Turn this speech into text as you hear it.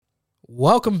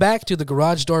Welcome back to the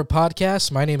Garage Door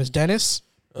Podcast. My name is Dennis.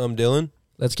 I'm Dylan.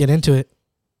 Let's get into it.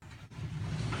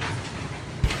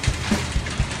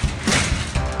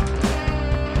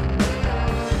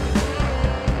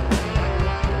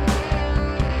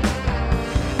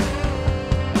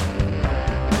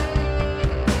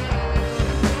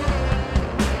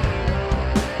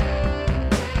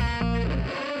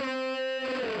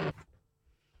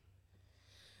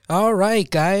 All right,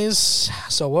 guys.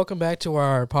 So welcome back to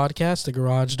our podcast, The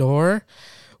Garage Door.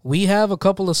 We have a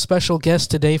couple of special guests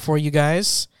today for you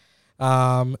guys.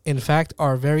 In fact,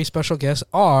 our very special guests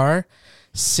are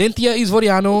Cynthia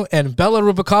Izvoreanu and Bella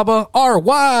Ruvalcaba, our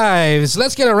wives.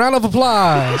 Let's get a round of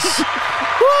applause.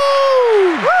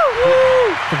 Woo!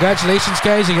 Woo! Congratulations,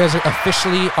 guys. You guys are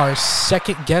officially our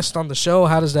second guest on the show.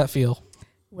 How does that feel?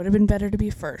 Would have been better to be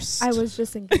first. I was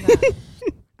just thinking that.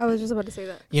 I was just about to say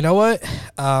that. You know what?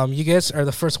 You guys are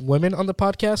the first women on the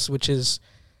podcast, which is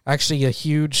actually a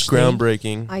huge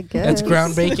groundbreaking. I guess. That's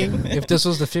groundbreaking. If this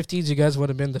was the 50s, you guys would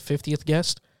have been the 50th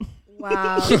guest.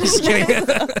 Wow. Just kidding.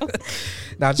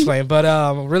 Not just playing. But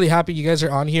I'm really happy you guys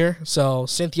are on here. So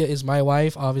Cynthia is my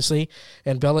wife, obviously,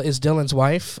 and Bella is Dylan's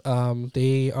wife.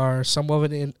 They are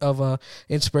somewhat of an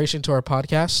inspiration to our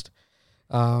podcast.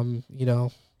 You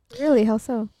know. Really? How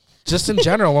so? Just in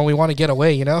general, when we want to get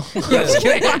away, you know? Just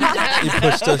kidding. You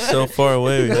pushed us so far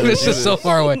away. It's just so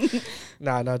far away.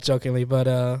 Nah, not jokingly.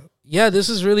 But, yeah, this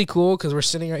is really cool because we're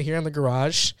sitting right here in the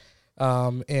garage.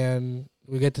 And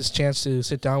we get this chance to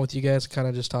sit down with you guys and kind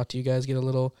of just talk to you guys, get a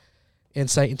little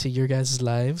insight into your guys'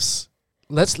 lives.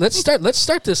 Let's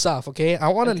start this off, okay? I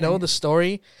want to know the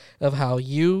story of how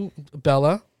you,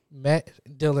 Bella, met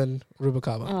Dylan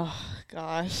Ruvalcaba. Oh,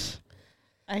 gosh.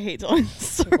 I hate telling the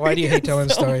story. Why do you hate telling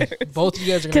the story? Both of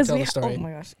you guys are going to tell the story. Oh,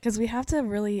 my gosh. Because we have to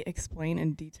really explain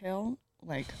in detail,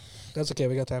 like... That's okay.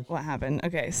 We got time. What happened.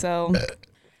 Okay, so...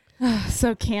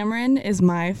 so Cameron is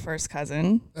my first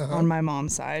cousin on my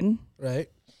mom's side. Right.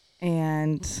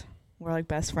 And we're, like,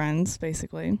 best friends,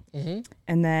 basically. Mm-hmm.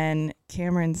 And then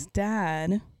Cameron's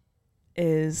dad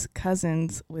is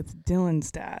cousins with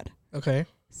Dylan's dad. Okay.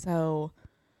 So...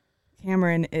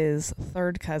 Cameron is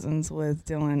third cousins with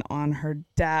Dylan on her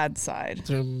dad's side.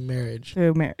 Through marriage.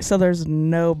 So there's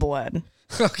no blood.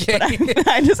 Okay. But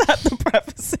I just have to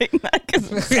preface saying that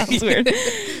because it sounds weird.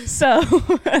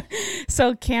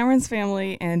 So Cameron's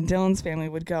family and Dylan's family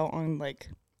would go on like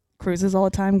cruises all the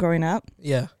time growing up.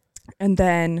 Yeah. And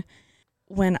then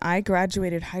when I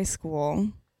graduated high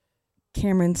school,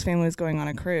 Cameron's family was going on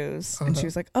a cruise. And she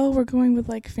was like, oh, we're going with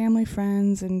like family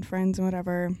friends and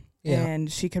whatever. Yeah.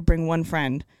 And she could bring one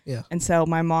friend. Yeah. And so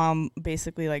my mom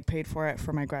basically like paid for it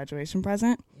for my graduation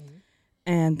present. Mm-hmm.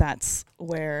 And that's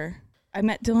where I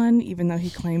met Dylan, even though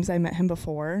he claims I met him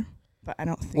before. But I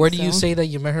don't think Where do you say that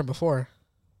you met her before?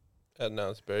 At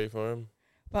Knott's Berry Farm.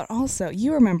 But also,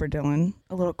 you remember Dylan,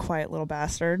 a little quiet little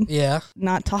bastard. Yeah.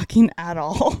 Not talking at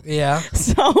all. Yeah.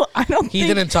 So I don't He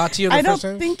didn't talk to you the first time?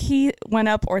 I don't think he went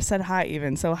up or said hi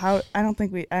even. So I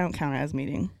don't count it as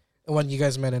meeting. When you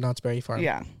guys met at Knott's Berry Farm?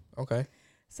 Yeah. Okay.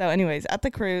 So anyways, at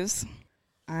the cruise,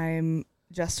 I'm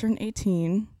just turned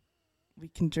 18. We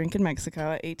can drink in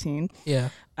Mexico at 18. Yeah.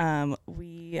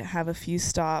 We have a few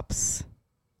stops.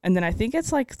 And then I think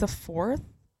it's like the fourth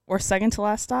or second to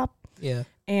last stop. Yeah.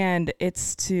 And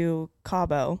it's to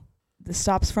Cabo. The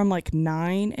stop's from like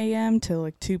 9 a.m. to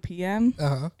like 2 p.m.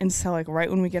 Uh-huh. And so like right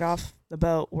when we get off the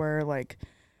boat, we're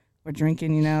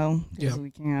drinking, you know, because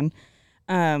we can.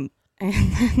 And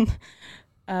then...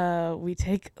 we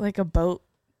take like a boat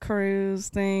cruise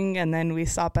thing and then we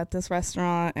stop at this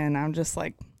restaurant and I'm just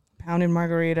like pounding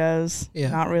margaritas,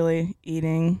 not really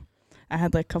eating. I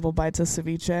had like a couple bites of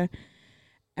ceviche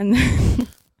and then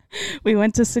we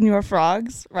went to Senor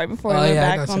Frogs right before we went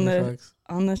back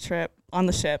on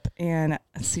the ship. And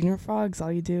at Senor Frogs,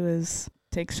 all you do is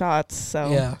take shots.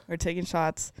 So we're taking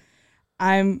shots.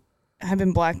 I have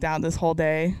been blacked out this whole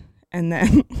day. And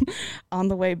then on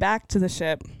the way back to the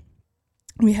ship,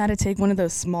 we had to take one of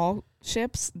those small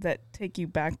ships that take you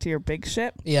back to your big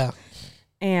ship. Yeah.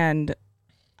 And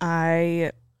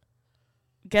I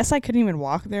guess I couldn't even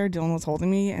walk there. Dylan was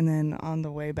holding me. And then on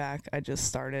the way back, I just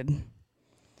started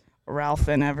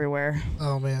Ralphing everywhere.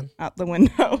 Oh, man. Out the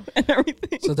window and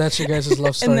everything. So that's your guys'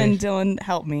 love story. And then Dylan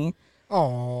helped me.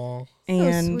 Oh,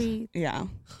 and so sweet. Yeah.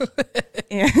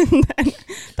 And then,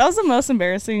 that was the most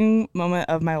embarrassing moment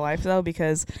of my life, though,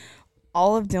 because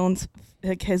all of Dylan's...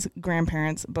 like his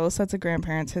grandparents, both sets of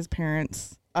grandparents, his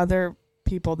parents, other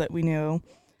people that we knew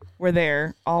were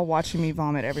there, all watching me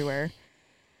vomit everywhere.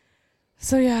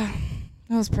 So, yeah,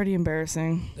 that was pretty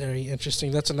embarrassing. Very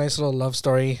interesting. That's a nice little love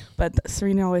story. But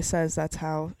Serena always says that's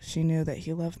how she knew that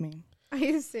he loved me. Are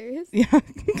you serious? Yeah,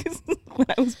 because when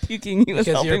I was puking, he was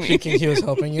Because helping you're me. puking, he was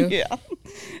helping you. Yeah,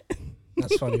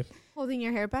 That's funny. Holding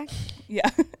your hair back? yeah,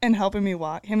 and helping me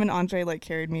walk. Him and Andre like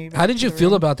carried me. How back did to you the feel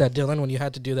room. about that, Dylan, when you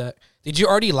had to do that? Did you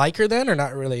already like her then, or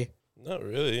not really? Not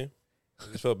really. I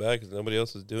just felt bad because nobody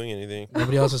else was doing anything.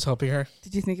 Nobody else is helping her.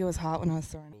 Did you think it was hot when I was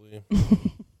throwing?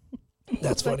 Probably.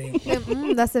 That's funny.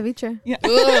 That's ceviche. Yeah.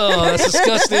 Oh, that's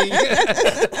disgusting.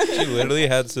 She literally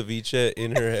had ceviche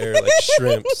in her hair like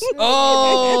shrimps.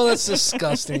 Oh, that's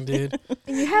disgusting, dude.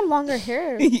 And you had longer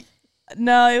hair.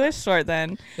 No, it was short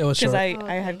then It was because short.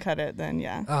 I had cut it then.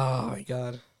 Yeah. Oh my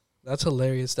god, that's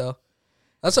hilarious though.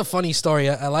 That's a funny story.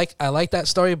 I like that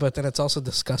story, but then it's also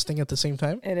disgusting at the same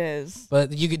time. It is. But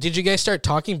did you guys start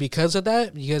talking because of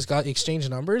that? You guys got exchanged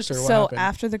numbers, or what So happened?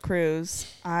 after the cruise,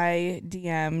 I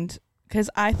DM'd because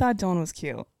I thought Dylan was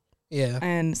cute, Yeah,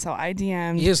 and so I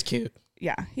DM'd. he is cute.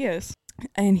 Yeah, he is,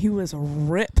 and he was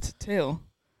ripped too.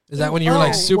 Is that when you were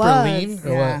like Oh, super was. lean,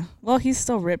 or Yeah. what? Well, he's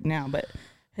still ripped now, but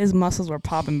his muscles were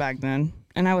popping back then,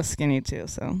 and I was skinny too.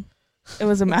 So it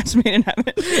was a match made in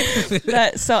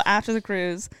heaven. So after the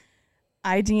cruise,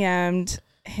 I DM'd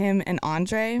him and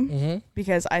Andre Mm-hmm.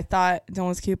 because I thought Dylan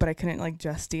was cute, but I couldn't like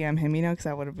just DM him, because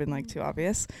that would have been like too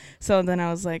obvious. So then I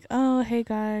was like, "Oh, hey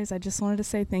guys, I just wanted to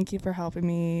say thank you for helping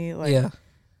me. Like, Yeah,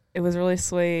 it was really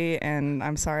sweet, and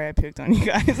I'm sorry I puked on you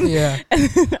guys." yeah. And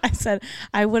then I said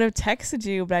I would have texted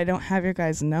you, but I don't have your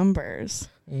guys' numbers.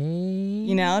 Mm,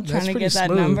 Trying that's to pretty get that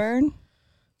smooth. number.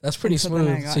 That's pretty So then I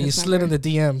smooth. got So you his slid in number.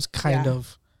 the DMs, kind Yeah.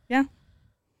 of. Yeah.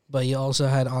 But you also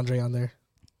had Andre on there.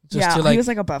 Yeah, to, like, he was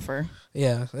like a buffer.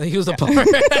 yeah, he was the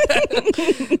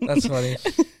Yeah. bar. That's funny.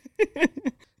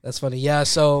 That's funny. Yeah.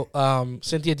 So,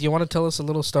 Cynthia, do you want to tell us a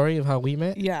little story of how we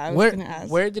met? Yeah, I was Where gonna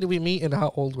ask. Where did we meet, and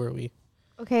how old were we?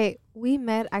 Okay, we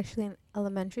met actually in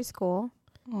elementary school,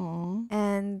 Aw.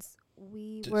 and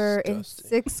we were in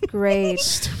Disgusting. 6th grade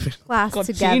Stupid. class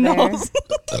together. Cochinos.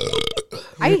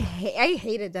 I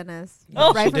hated Dennis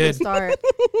Oh, right she from the did. start.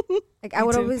 Like I Me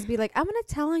would too. always be like, I'm gonna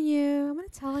tell on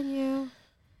you.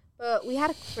 But we had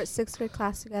a 6th grade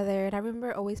class together, and I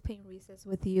remember always playing recess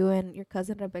with you and your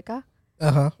cousin Rebecca.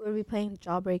 Uh huh. We would be playing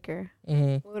Jawbreaker.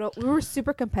 Mm-hmm. We were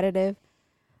super competitive.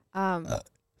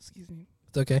 Excuse me.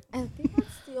 It's okay. I think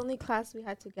that's the only class we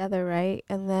had together, right?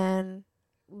 And then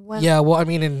when Yeah. Well, I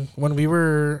mean, when we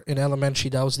were in elementary,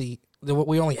 that was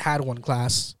we only had one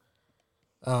class.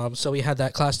 So we had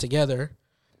that class together.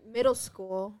 middle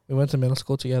school, We went to middle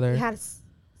school together. we had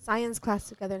science class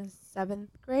together in 7th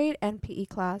grade and PE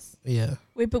class. Yeah.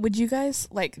 Wait, but would you guys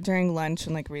like during lunch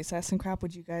and like recess and crap?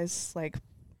 Would you guys like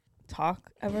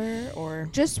talk ever or?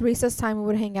 Just recess time, we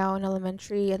would hang out in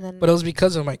elementary, and then But it was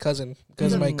because of my cousin.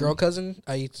 Because of my Mm. girl cousin,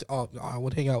 I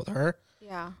would hang out with her,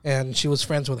 yeah. and she was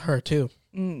friends with her too.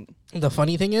 Mm. The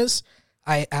funny thing is,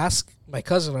 I asked my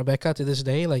cousin Rebecca to this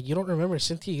day, like, you don't remember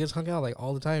Cynthia? You guys hung out like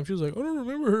all the time. She was like, I don't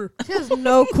remember her. She has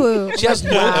no clue. She has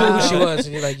no clue who she was.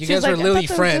 And you're like, you She's guys were like, I literally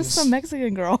thought that was friends. just some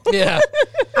Mexican girl. Yeah.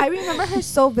 I remember her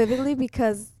so vividly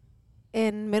because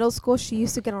in middle school she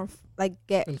used to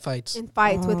get In fights. in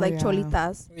fights with Oh, like yeah.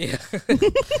 cholitas, Yeah.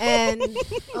 and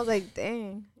I was like,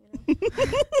 dang.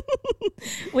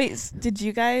 Wait,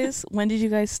 when did you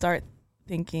guys start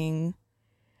thinking?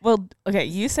 Well, okay,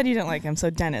 you said you didn't like him. So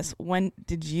Dennis, when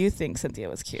did you think Cynthia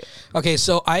was cute? Okay,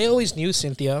 so I always knew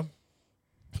Cynthia,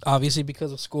 obviously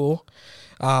because of school.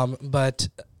 But,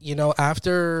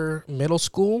 after middle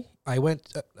school,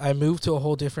 I moved to a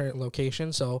whole different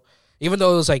location. So even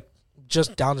though it was like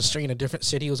just down the street in a different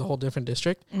city, it was a whole different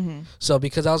district. Mm-hmm. So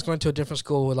because I was going to a different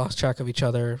school, we lost track of each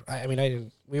other.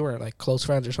 We weren't like close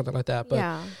friends or something like that. But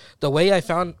Yeah. the way I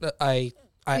found, I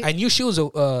knew she was,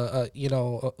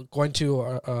 going to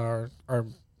our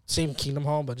same kingdom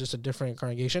hall, but just a different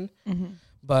congregation. Mm-hmm.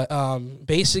 But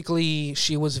basically,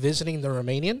 she was visiting the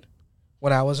Romanian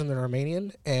when I was in the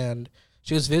Romanian, and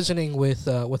she was visiting with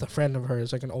a friend of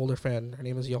hers, like an older friend. Her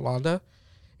name is Yolanda,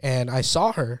 and I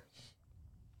saw her.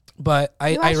 But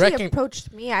You I actually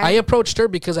approached me. I approached her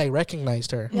because I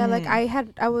recognized her. yeah, like Mm. I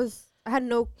had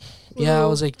no clue. Yeah, I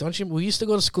was like, don't you? We used to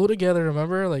go to school together.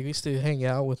 Remember? Like we used to hang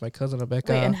out with my cousin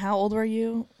Rebecca. Wait, and how old were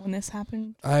you when this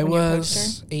happened? I when you approached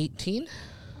was 18,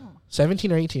 Oh.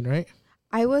 17 or 18, right?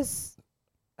 I was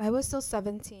still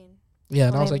 17. Yeah,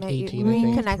 and when I was like met you. 18. I We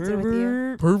think. connected with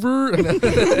you. Pervert.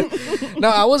 No,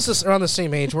 I was just around the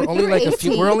same age. We're only were like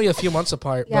 18. we're only a few months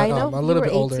apart, Yeah, I but know. a You little were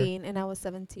bit older. 18 and I was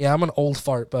 17. Yeah, I'm an old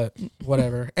fart, but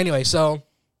whatever. Anyway, so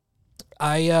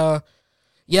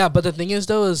but the thing is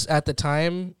though, is at the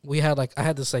time I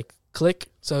had this like clique.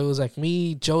 So it was like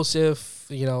me, Joseph,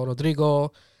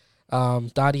 Rodrigo,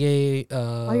 Dadie,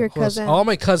 All your who else? cousins. All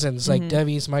my cousins, like Mhm.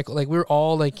 Debbie's, Michael, like we were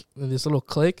all like in this little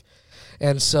clique.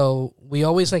 And so we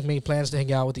always like made plans to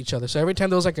hang out with each other. So every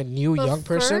time there was like a new But young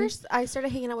person. First, I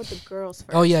started hanging out with the girls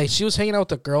first. Oh yeah, she was hanging out with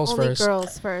the girls Only first.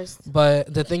 girls first.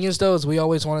 But the thing is though, is we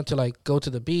always wanted to like go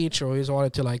to the beach, or always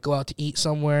wanted to like go out to eat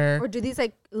somewhere. Or do these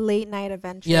like late night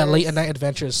adventures. Yeah, late at night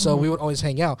adventures. So we would always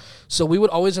hang out. So we would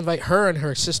always invite her and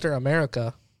her sister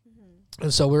America.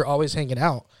 And so we were always hanging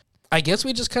out. I guess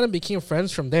we just kind of became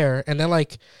friends from there. And then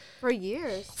like For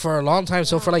years. for a long time.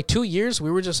 So for like 2 years, we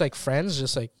were just like friends,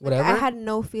 just like whatever. I had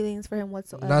no feelings for him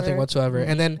whatsoever. Nothing whatsoever.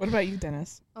 And then What about you,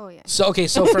 Dennis? Oh yeah. so okay,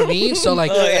 so for me, so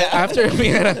like after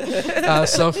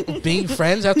being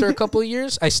friends after a couple of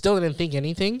years, I still didn't think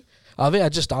anything of it. I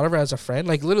just thought of her as a friend,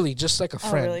 like literally just like a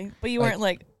friend. Oh, really? But you Like- weren't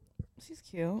like, she's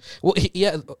cute. Well,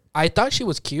 yeah, I thought she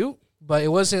was cute, but it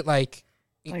wasn't like.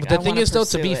 Like, The I thing wanna is though,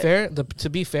 to be pursue it. to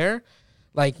be fair,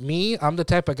 like me, I'm the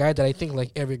type of guy that I think like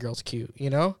every girl's cute,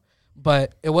 you know.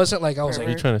 But it wasn't like I was What are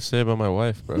you like trying to say about my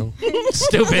wife, bro?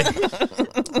 stupid.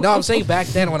 No, I'm saying back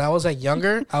then when I was like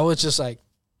younger, I was just like,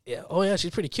 yeah, oh yeah, she's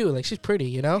pretty cute. Like she's pretty,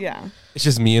 you know. Yeah. It's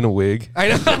just me in a wig. I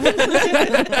know.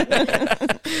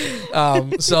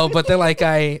 So, but then like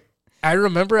I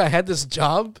remember I had this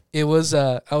job. It was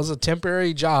I was a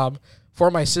temporary job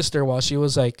for my sister while she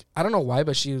was like, I don't know why,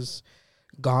 but she was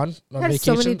gone on I had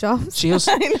vacation. so many jobs. She was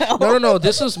no.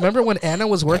 This was, remember when Anna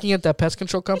was working at that pest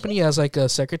control company as like a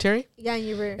secretary, Yeah,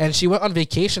 you were. and she went on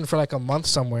vacation for like a month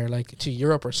somewhere, like to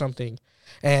Europe or something.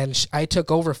 And I took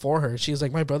over for her. She was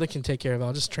like, my brother can take care of it.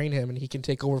 I'll just train him and he can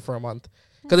take over for a month.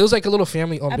 Because it was like a little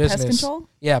family-owned At business. pest control?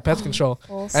 Yeah, pest control.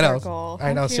 Full I know. circle.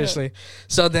 I know, How cute. seriously.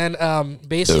 So then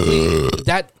basically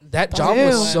that job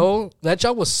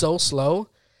was so slow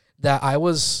that I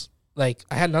was like,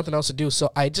 I had nothing else to do.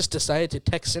 So I just decided to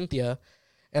text Cynthia,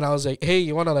 and I was like, hey,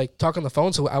 you want to like talk on the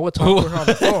phone? So I would talk to her on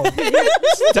the phone.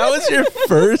 That was your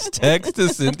first text to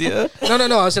Cynthia?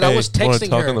 No. I said I was wanna texting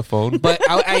talk her. on the phone? But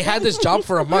I had this job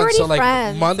for a month. So already like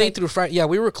friends, Monday like- through Friday. Yeah,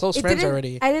 we were close It friends didn't-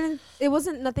 already. It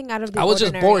wasn't nothing out of the I was just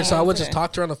ordinary. bored, so I would just Okay.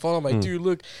 talk to her on the phone. I'm like, dude,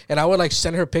 look, and I would like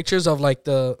send her pictures of like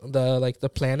the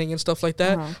planning and stuff like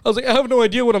that. Uh-huh. I was like, I have no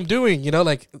idea what I'm doing, you know,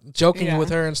 like joking Yeah.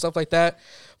 with her and stuff like that.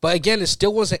 But again, it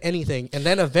still wasn't anything. And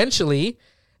then eventually,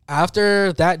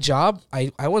 after that job,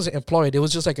 I wasn't employed. It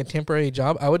was just like a temporary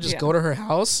job. I would just Yeah. go to her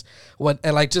house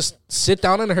and like just sit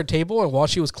down at her table, and while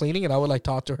she was cleaning, and I would like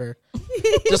talk to her,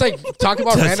 just like talk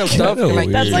about That's random stuff. kinda And, like,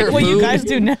 weird. That's eat like her what you food. guys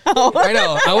do now. I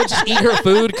know. I would just eat her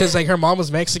food because like her mom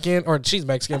was Mexican, or she's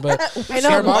Mexican, but I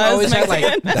know. her mom Was always had like.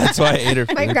 Mexican. That's why I ate her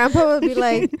My food. grandpa would be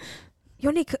like, "Yo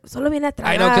ni solo viene a tragar."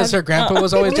 I know, because her grandpa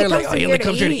was always there, like, oh, he only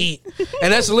comes here to eat.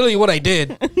 And that's literally what I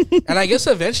did. And I guess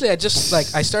eventually I just, like,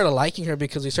 I started liking her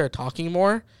because we started talking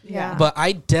more. Yeah. But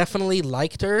I definitely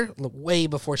liked her way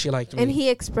before she liked me. And he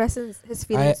expresses his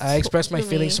feelings. I expressed my to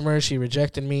feelings me to her. She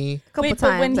rejected me. a couple Wait, times.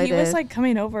 but when I he was did. like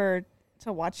coming over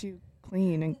to watch you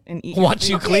clean and eat. Watch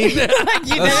you food, clean. like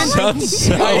you That didn't. sounds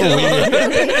so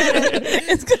weird.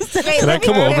 It's 'cause Okay, Can I let me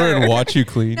come over clear- and watch you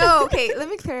clean? No, okay. Let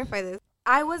me clarify this.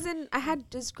 I had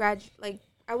just graduated. Like,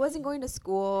 I wasn't going to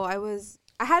school. I was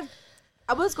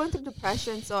going through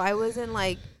depression, so I wasn't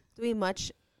like doing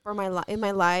much for in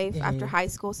my life after high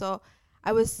school. So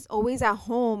I was always at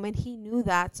home, and he knew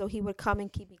that, so he would come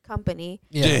and keep me company.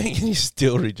 Yeah. Dang, and you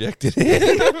still rejected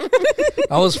it.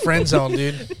 I was friend zone,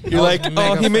 dude. You're like,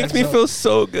 oh, he makes me feel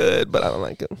so good, but I don't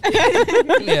like him.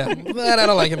 Yeah, but I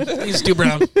don't like him. He's too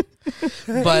brown. But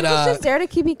He was just there to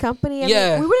keep me company. I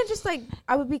yeah. mean, we wouldn't just like,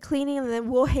 I would be cleaning, and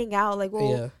then we'll hang out. Like,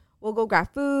 yeah. we'll go grab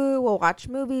food. We'll watch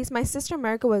movies. My sister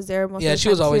America was there most of Yeah, the she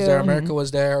was time, always too. there. America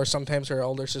was there, or sometimes her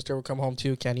older sister would come home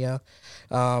too, Kenya.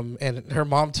 And her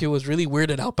mom too was really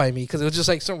weirded out by me because it was just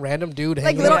like some random dude Like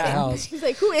hanging little, out at the house. she's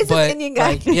like, "Who is But, this Indian guy?"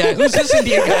 like, yeah, who's this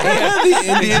Indian guy?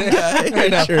 The Indian guy I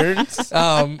know. insurance.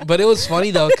 But it was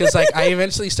funny though because like I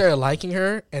eventually started liking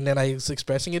her, and then I was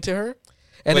expressing it to her,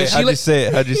 and Wait, then she how'd you like. say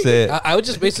it? How'd you say it? I would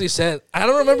just basically said, I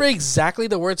don't remember exactly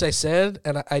the words I said,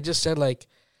 and I just said like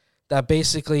that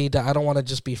basically that I don't want to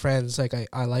just be friends, like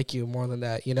I like you more than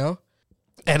that, you know?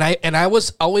 And I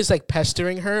was always like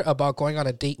pestering her about going on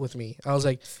a date with me. I was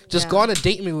like, just go on a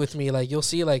date with me, like you'll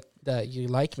see like that you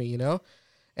like me, you know?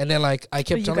 And then like I But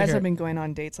kept you telling guys her have been going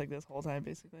on dates like this whole time,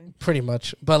 basically. pretty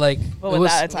much, but like But it with was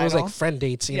that it was like title. friend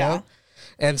dates, you Yeah. know?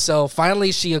 And so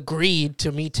finally she agreed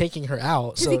to me taking her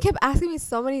out. Because So he kept asking me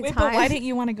so many Wait, but why times. didn't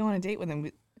you want to go on a date with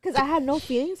him? Because I had no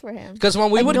feelings for him. because when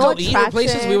we Like, would no go eat in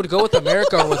places, attraction. we would go with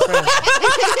America or with friends.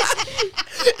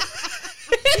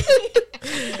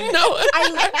 No.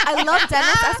 I love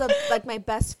Dennis as like my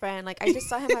best friend. Like I just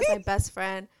saw him as my best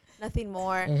friend, nothing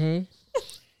more.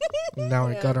 Mm-hmm. Now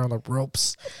I got her on the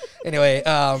ropes. Anyway,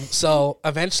 so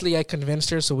eventually I convinced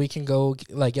her so we can go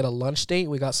like get a lunch date.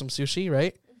 We got some sushi,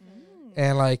 right?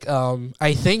 And like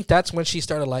I think that's when she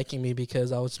started liking me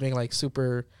because I was being like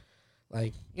super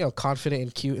like, you know, confident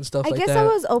and cute and stuff like that. I guess I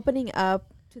was opening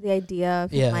up to the idea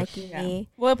of him liking me.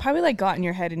 Well, it probably like got in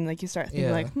your head and like you start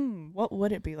thinking like, what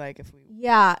would it be like if we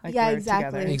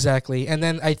exactly. Exactly. And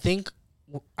then I think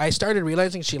I started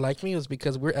realizing she liked me was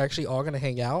because we're actually all gonna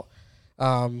hang out.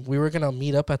 We were gonna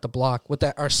meet up at the block with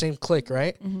our same clique,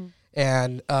 right? Mm-hmm.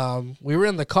 And we were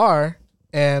in the car,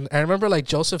 and I remember like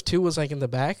Joseph too was like in the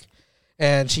back,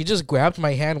 and she just grabbed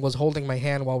my hand, was holding my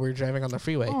hand while we were driving on the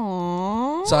freeway.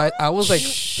 Aww. So I was like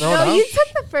thrown No, out. you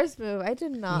took the first move. I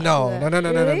did not. No.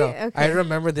 Really? Okay. I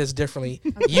remember this differently.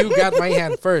 You grabbed my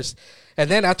hand first, and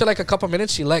then after like a couple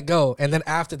minutes, she let go, and then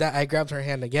after that, I grabbed her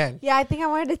hand again. Yeah, I think I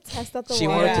wanted to test out the She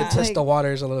water. wanted to test the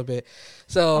waters a little bit.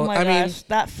 So Oh my I mean, gosh,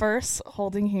 that first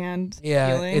holding hand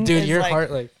feeling dude, is your like,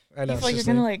 heart like I know. You feel like you're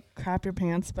gonna like crap your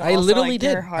pants, but I also, literally like,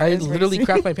 did. your heart I is literally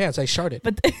racing. crapped my pants. I sharted.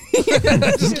 But but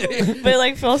it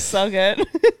like feels so good.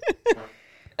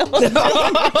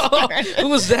 Who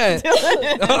was that?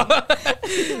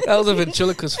 That was a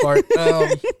ventriloquist fart.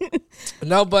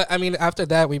 No, but I mean, after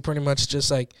that, we pretty much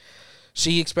just like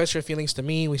she expressed her feelings to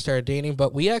me. We started dating,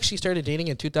 but we actually started dating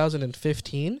in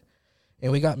 2015,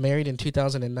 and we got married in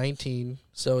 2019.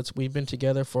 So we've been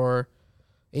together for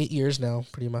 8 years now,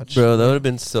 pretty much. Bro, that would have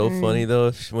been so funny though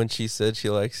if when she said she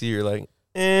likes you, you're like,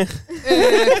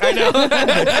 I know.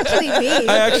 Actually, me.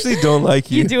 I actually don't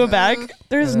like you. You do it back.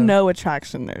 There's no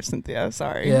attraction there, Cynthia.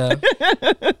 Sorry. Yeah.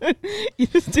 You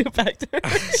just do it back to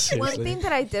her. One thing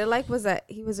that I did like was that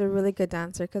he was a really good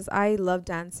dancer because I love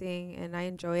dancing and I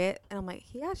enjoy it. And I'm like,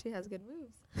 he actually has good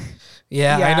moves.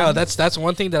 Yeah, Yeah. I know. That's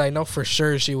one thing that I know for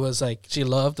sure. She was like she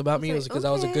loved about me was because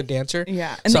I was a okay. good dancer.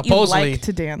 Yeah, and that you Supposedly. like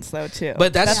to dance though too.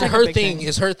 But that's like a her big thing.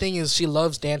 Is her thing is she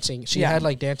loves dancing. She had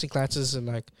like dancing classes and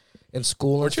like in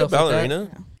school Aren't and you a stuff like that.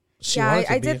 ballerina? She yeah, wanted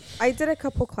to I be. did. I did a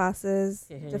couple classes,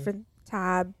 Mhm. different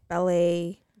tab,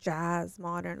 ballet, jazz,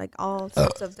 modern, like all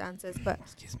sorts of dances. But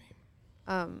Excuse me.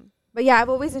 but yeah, I've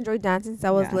always enjoyed dancing since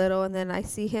I was Yeah. little, and then I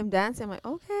see him dancing. I'm like,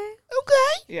 okay,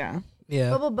 Yeah. Yeah.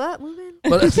 bubble butt moving.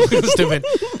 But stupid.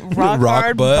 Rock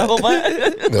hard butt. bubble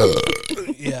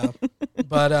butt. Yeah.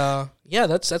 But yeah,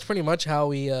 that's pretty much how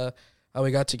we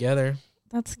got together.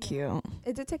 That's cute.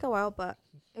 It did take a while, but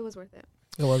it was worth it.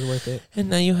 It was worth it. And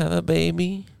now you have a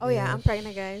baby. Oh yeah, Yeah. I'm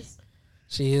pregnant, guys.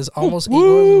 She is almost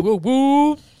Woo, 8 months.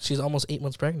 Woo. She's almost 8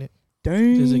 months pregnant.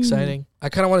 Dang. Which is exciting. I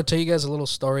kind of want to tell you guys a little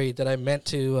story that I meant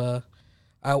to.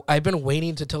 I've been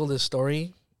waiting to tell this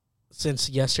story since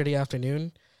yesterday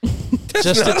afternoon.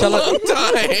 Just to tell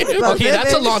it. Okay,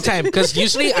 that's a long time because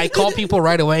usually I call people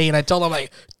right away and I tell them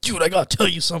like, dude, I gotta tell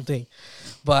you something.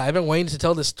 But I've been waiting to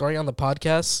tell this story on the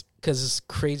podcast because this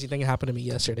crazy thing happened to me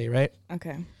yesterday, right?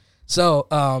 Okay. So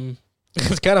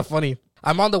it's kind of funny.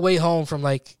 I'm on the way home from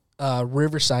like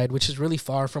Riverside, which is really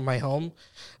far from my home.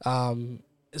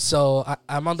 So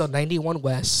I'm on the 91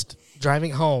 West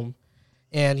driving home,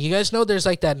 and you guys know there's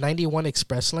like that 91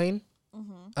 express lane.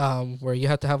 Where you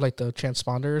have to have like the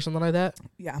transponder or something like that.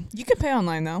 Yeah. You can pay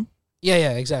online though.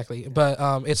 Yeah, exactly. But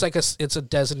it's like it's a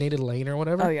designated lane or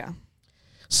whatever. Oh yeah.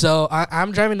 So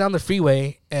I'm driving down the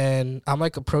freeway and I'm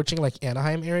like approaching like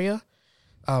Anaheim area,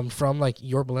 from like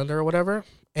your Blender or whatever,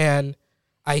 and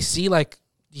I see like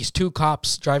these two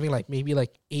cops driving like maybe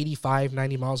like 85,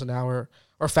 90 miles an hour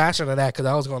or faster than that because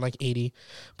I was going like 80,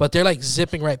 but they're like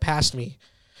zipping right past me,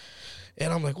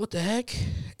 and I'm like, what the heck?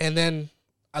 And then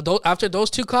after those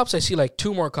two cops, I see like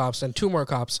two more cops and two more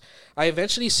cops. I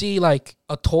eventually see like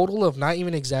a total of, not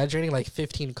even exaggerating, like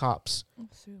 15 cops. Oh,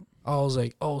 shoot. I was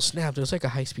like, oh snap, there's like a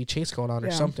high-speed chase going on or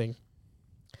Yeah. something.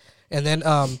 And then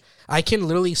I can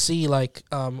literally see like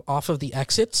off of the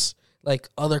exits, like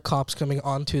other cops coming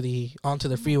onto the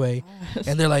freeway,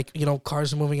 and they're like, you know,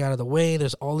 cars are moving out of the way.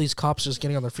 There's all these cops just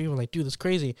getting on the freeway. I'm like, dude, that's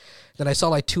crazy. Then I saw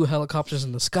like two helicopters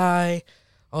in the sky.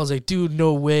 I was like, dude,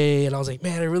 no way. And I was like,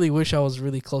 man, I really wish I was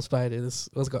really close by to this.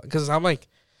 Because I'm like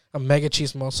a mega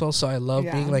chismoso, so I love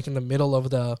being like in the middle of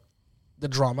the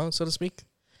drama, so to speak.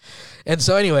 And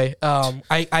so anyway,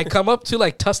 I come up to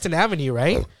like Tustin Avenue,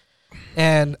 right?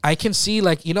 And I can see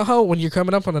like, you know how when you're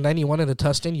coming up on the 91 into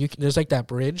Tustin, there's like that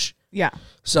bridge. Yeah.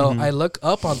 So I look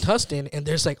up on Tustin and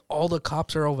there's like all the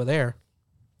cops are over there.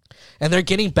 And they're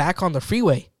getting back on the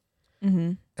freeway.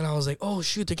 Mm-hmm. And I was like, oh,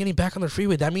 shoot, they're getting back on the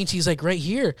freeway. That means he's like right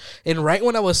here. And right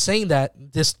when I was saying that,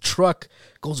 this truck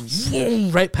goes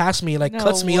vroom, right past me and like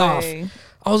cuts me off.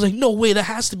 I was like, no way, that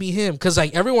has to be him. Because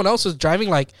like everyone else was driving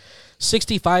like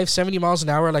 65, 70 miles an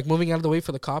hour, like moving out of the way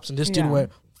for the cops. And this dude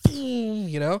went, boom,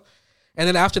 you know? And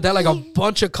then after that, like a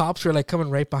bunch of cops were like coming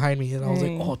right behind me. And I was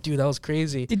like, oh, dude, that was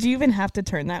crazy. Did you even have to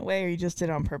turn that way, or you just did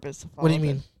it on purpose? To follow What do you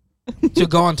mean? To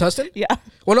go on Tustin? Yeah.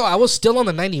 Well, no, I was still on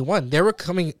the 91. They were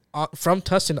coming from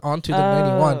Tustin onto the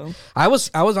 91.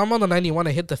 I'm on the 91.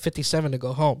 I hit the 57 to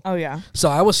go home. Oh, yeah. So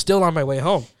I was still on my way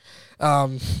home.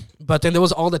 But then there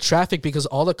was all the traffic because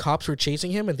all the cops were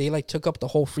chasing him and they like took up the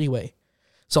whole freeway.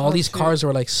 So all these cars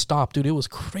were like stopped, dude. It was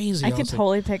crazy. I could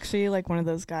totally picture you like one of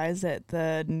those guys that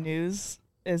the news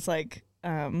is like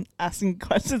asking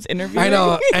questions, interviewing. I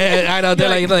know. I know.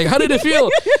 They're like, how did it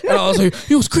feel? And I was like,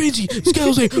 it was crazy. This guy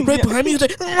was like right behind me. He was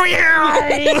like,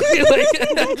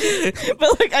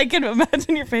 but like I can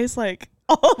imagine your face like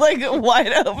all like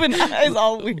wide open eyes,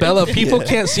 all weird. Bella, people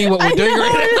can't see what we're doing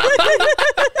right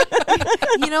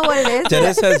You know what it is?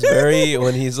 Dennis has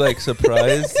when he's like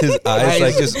surprised, his eyes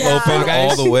like just open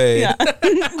all the way. Yeah.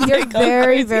 You're Like,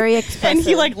 very, very expressive. And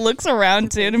he like looks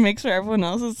around too to make sure everyone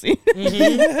else is seeing. And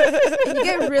you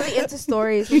get really into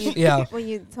stories when you, when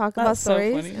you talk about That's so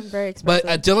stories. funny. I'm very expressive.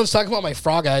 But Dylan's talking about my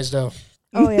frog eyes, though.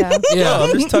 Oh, yeah. Yeah,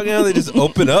 I'm just talking how they just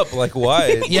open up like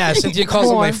wide. Yeah, Cynthia calls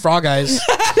them my frog eyes.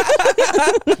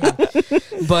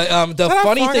 But the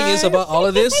funny thing is about all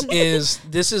of this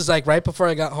is like right before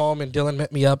I got home and Dylan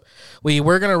met me up. We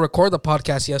were going to record the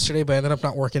podcast yesterday, but ended up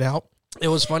not working out. It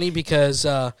was funny because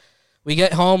we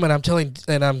get home and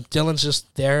Dylan's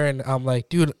just there and I'm like,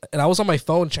 dude, and I was on my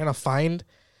phone trying to find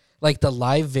like the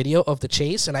live video of the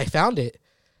chase and I found it.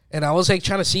 And I was like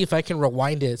trying to see if I can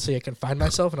rewind it so I can find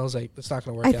myself. And I was like, it's not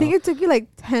going to work out. I think it took you like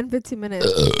 10, 15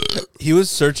 minutes. He was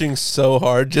searching so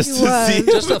hard just to see.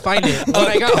 Just to find it. When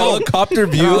I got home, helicopter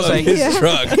view of like, his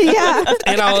truck. Yeah.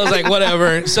 and I was like,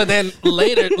 whatever. So then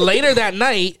later that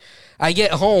night, I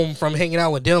get home from hanging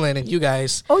out with Dylan and you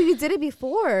guys. Oh, you did it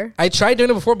before. I tried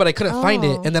doing it before, but I couldn't find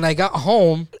it. Oh. And then I got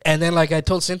home and then like I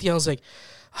told Cynthia, I was like,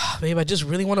 babe, I just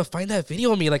really want to find that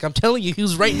video of me. Like, I'm telling you, he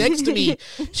was right next to me.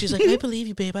 She's like, I believe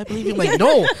you, babe. I believe you. I'm like,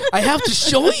 no, I have to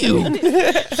show you.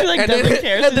 She like never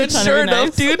cares. And then sure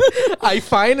enough, dude, I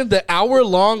find the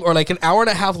hour-long or like an hour and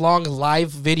a half long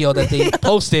live video that they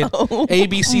posted,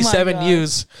 ABC 7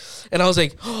 News. And I was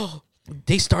like, oh,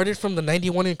 they started from the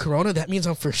 91 in Corona. That means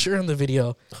I'm for sure in the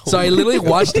video. So I literally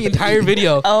watched the entire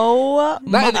video. Oh,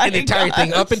 not the entire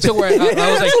thing, up until where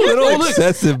I was like, little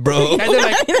excessive, bro. And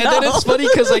then it's funny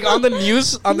because like on the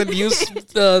news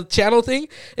channel thing,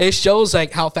 it shows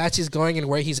like how fast he's going and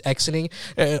where he's exiting.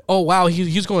 Oh wow,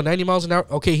 he's going 90 miles an hour.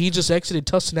 Okay, he just exited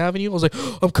Tustin Avenue. I was like,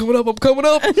 oh, I'm coming up.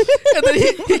 And then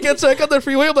he gets back on the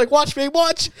freeway. I'm like, watch, babe,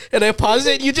 watch. And I pause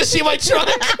it. And you just see my truck.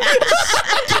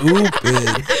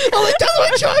 Stupid. I'm like, that's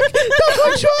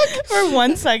my truck. For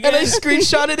 1 second. And I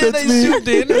screenshotted it and I zoomed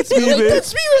in. That's me, like,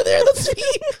 that's me right there. That's me.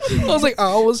 I was like,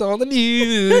 I was on the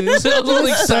news. I was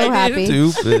really excited. happy.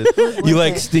 Stupid. You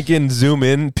like sneak in, zoom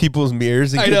in people's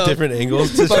mirrors and get different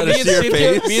angles to try to see your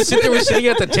face. Me and Cynthia were sitting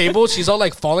at the table. She's all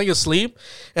like falling asleep.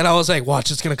 And I was like,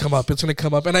 watch, it's going to come up. It's going to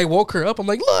come up. And I woke her up. I'm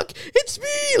like, look, it's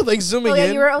me. Like zooming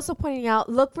in. You were also pointing out,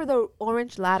 look for the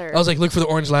orange ladder. I was like, look for the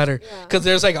orange ladder. Because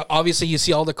there's like, obviously you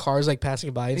see all the cars like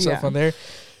passing by and stuff on there.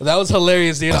 That was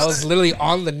hilarious, dude. I was literally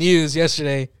on the news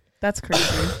yesterday. That's crazy.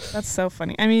 That's so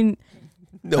funny. I mean,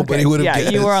 nobody would have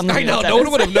guessed. You were on the I know, no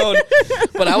one would have known.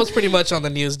 But I was pretty much on the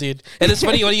news, dude. And it's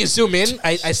funny, when you zoom in,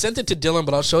 I sent it to Dylan,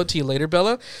 but I'll show it to you later,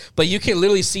 Bella. But you can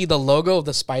literally see the logo of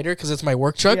the spider because it's my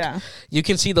work truck. Yeah. You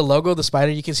can see the logo of the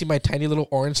spider. You can see my tiny little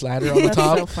orange ladder on the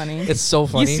top. That's so funny. It's so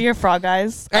funny. You see your frog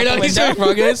eyes. I know, you see my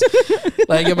frog eyes.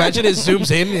 Like, imagine it zooms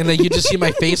in and then you just see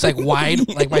my face like wide,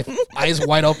 like my eyes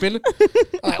wide open.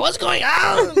 I'm like, what's going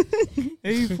on?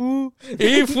 Hey, fool.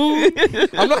 Hey, fool.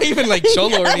 I'm not even like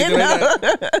cholo or anything like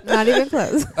that. Not even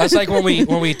close. That's like when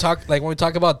we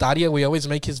talk about Daria, we always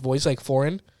make his voice like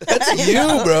foreign. That's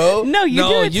you, bro. No, you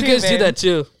do it you too, guys babe. do that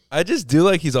too. I just do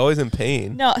like he's always in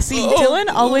pain. No, see, Dylan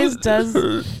always does.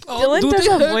 Dylan does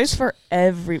a voice for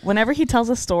whenever he tells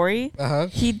a story,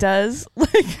 he does like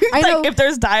if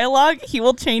there's dialogue, he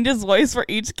will change his voice for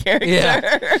each character.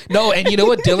 Yeah. No, and you know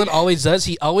what Dylan always does?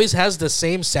 He always has the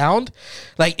same sound.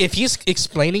 Like if he's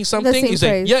explaining something, he's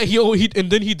like, yeah, he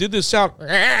and then he did this sound.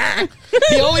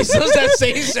 He always does that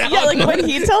same sound. Yeah, like when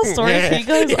he tells stories, he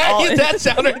goes, he's that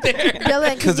sound right there.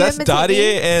 Because that's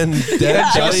Daria and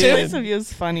Dad. The voice of you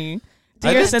is funny.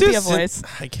 Do your Cynthia voice.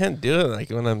 I can't do it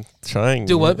like when I'm trying.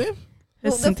 Do what, babe?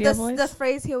 His Cynthia voice? The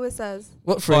phrase he always says.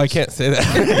 What phrase? Oh, I can't say that.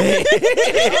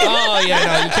 Oh, yeah,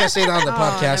 no, you can't say that on the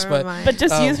podcast. But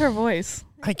just use her voice.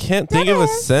 I can't think of a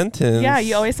sentence. Yeah,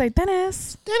 you always say,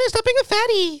 Dennis. Dennis, stop being a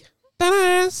fatty.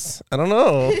 I don't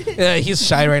know. Yeah, he's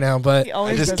shy right now, but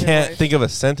I just can't think of a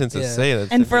sentence to say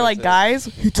that. And for like guys,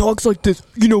 he talks like this.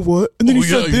 You know what? And then he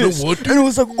said this, and it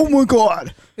was like, oh my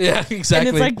god. Yeah, exactly.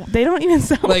 And it's like they don't even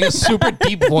sound like a super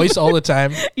deep voice all the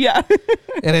time. Yeah.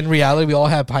 And in reality, we all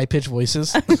have high pitched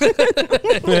voices.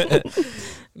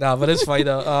 No, but it's funny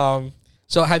though.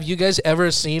 So have you guys ever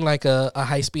seen like a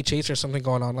high speed chase or something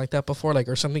going on like that before, like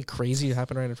or something crazy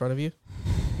happen right in front of you?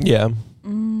 Yeah.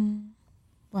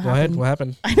 What Go ahead. What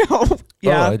happened? I know.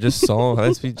 Yeah. Oh, I just saw a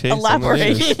high speed chase.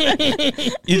 Elaborate.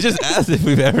 You just asked if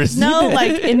we've ever seen No, it.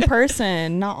 like in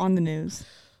person, not on the news.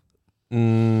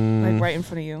 Like right in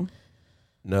front of you.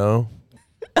 No.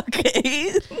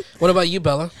 Okay. What about you,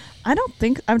 Bella? I'm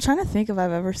trying to think if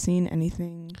I've ever seen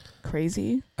anything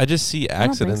crazy. I just see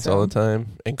accidents all the time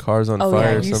and cars on Oh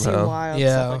fire yeah, you somehow. see wild Yeah.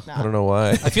 stuff like that. I don't know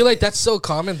why. I feel like that's so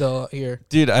common though here.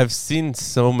 Dude, I've seen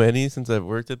so many since I've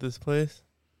worked at this place.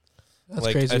 That's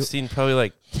like, crazy. I've seen probably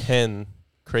like 10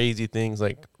 crazy things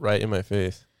like right in my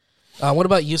face. What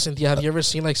about you, Cynthia? Have you ever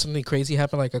seen like something crazy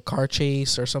happen, like a car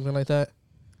chase or something like that?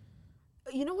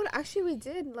 You know what? Actually, we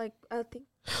did. Like, I think.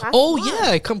 Oh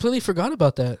yeah, I completely forgot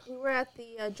about that. We were at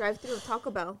the drive-thru of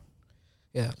Taco Bell.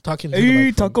 Yeah, talking.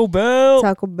 Hey, Taco Bell.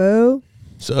 Taco Bell.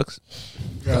 Sucks.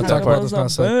 Yeah, Taco Taco Bell Bell's does not the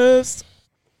suck. best.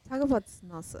 Taco Bell does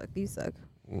not suck. You suck.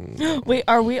 Wait,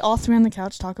 are we all three on the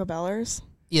couch Taco Bellers?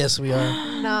 Yes, we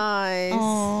are. Nice.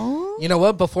 Aww. You know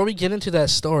what? Before we get into that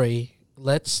story,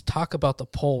 let's talk about the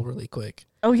poll really quick.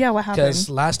 Oh yeah, what happened? Because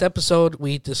last episode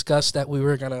we discussed that we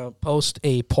were gonna post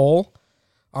a poll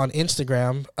on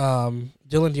Instagram.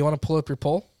 Dylan, do you want to pull up your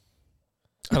poll?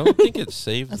 I don't think it's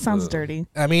saved. That sounds dirty.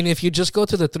 I mean, if you just go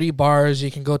to the 3 bars,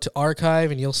 you can go to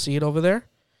archive and you'll see it over there.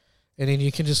 And then you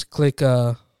can just click,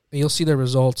 you'll see the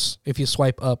results if you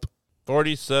swipe up.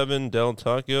 47 Del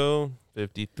Taco,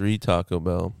 53 Taco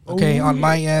Bell. Okay, on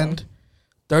my end,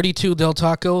 32 Del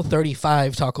Taco,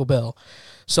 35 Taco Bell.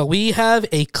 So we have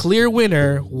a clear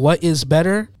winner. What is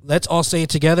better? Let's all say it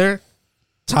together.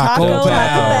 Taco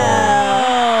Bell.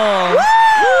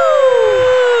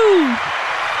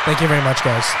 Thank you very much,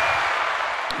 guys.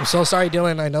 I'm so sorry,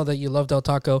 Dylan. I know that you love Del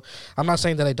Taco. I'm not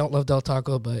saying that I don't love Del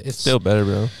Taco, but it's Still better,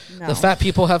 bro. No. the fat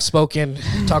people have spoken.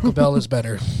 Taco Bell is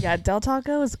better. Yeah, Del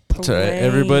Taco is It's all right.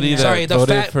 Everybody that Sorry, the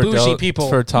voted fat, for bougie people.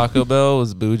 for Taco Bell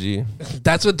was bougie.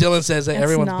 That's what Dylan says. That It's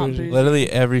everyone's not bougie. bougie. Literally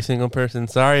every single person.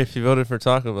 Sorry if you voted for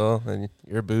Taco Bell and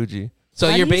you're bougie. So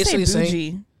Why you're do you say basically saying,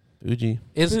 bougie? Bougie.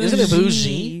 isn't it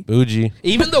bougie? Bougie.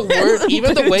 Even the word,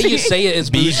 even the way you say it is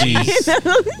bougie.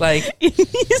 Like He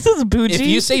says bougie. if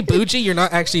you say bougie, you're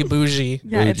not actually bougie.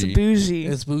 yeah, it's Bougie. bougie.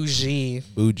 It's bougie.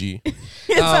 Bougie.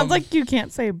 It sounds like you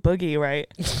can't say boogie, right?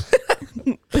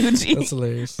 Bougie. That's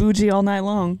hilarious. Bougie all night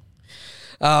long.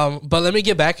 But let me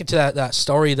get back into that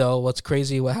story though. What's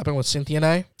crazy? What happened with Cynthia and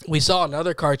I? We saw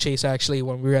another car chase actually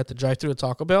when we were at the drive-thru at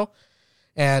Taco Bell.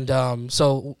 And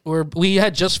so we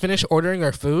had just finished ordering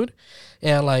our food,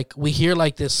 and like we hear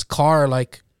like this car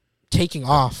like taking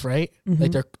off, right? Mm-hmm.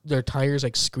 Like their tires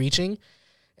like screeching,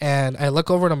 and I look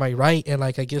over to my right, and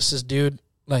like I guess this dude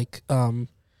like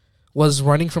was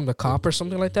running from the cop or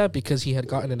something like that because he had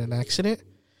gotten in an accident,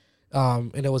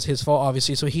 and it was his fault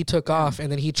obviously. So he took off, and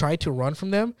then he tried to run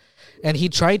from them, and he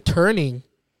tried turning,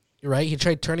 right? He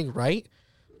tried turning right,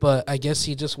 but I guess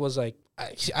he just was like.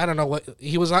 I don't know what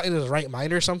he was not in his right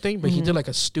mind or something, but he did like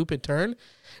a stupid turn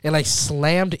and like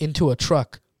slammed into a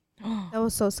truck. That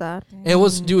was so sad. It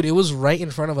was, dude, it was right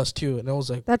in front of us too, and it was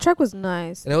like That truck was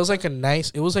nice. and it was like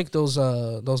it was like those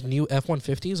new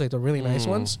F-150s, like the really nice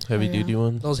ones, Heavy duty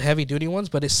ones. those heavy duty ones,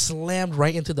 but it slammed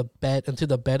right into the bed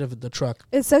of the truck.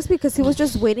 It sucks because he was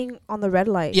just waiting on the red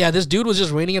light. Yeah, this dude was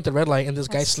just waiting at the red light, and this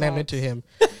guy slammed sucks. into him.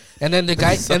 And then like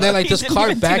this didn't car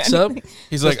even do backs up.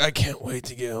 He's like, I can't wait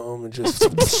to get home and just.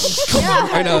 Yeah.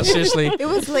 I know, seriously. It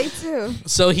was late too.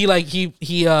 So he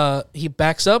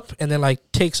backs up and then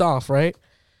like takes off, right?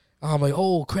 I'm like,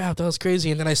 oh crap, that was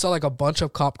crazy. And then I saw like a bunch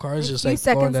of cop cars just like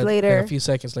going a few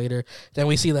seconds later. Then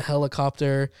we see the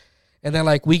helicopter, and then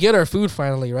like we get our food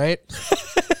finally, right?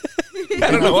 I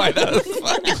don't know why that was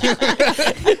funny.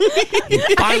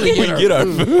 Finally get our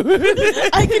food.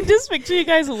 I can just picture you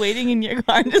guys waiting in your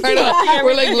car. And just I know. watching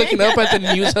We're like everything. looking up at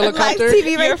the news Live helicopter.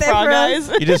 TV Your right there, frog bro. eyes.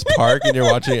 You just park and you're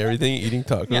watching everything, eating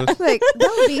tacos. Like,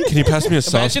 that would be. Can you pass me a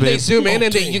sauce, Imagine they babe? zoom in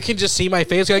and you can just see my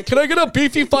face. Like, can I get a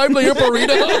beefy 5-layer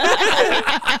burrito?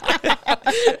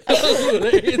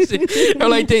 Or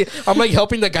like I'm like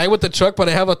helping the guy with the truck, but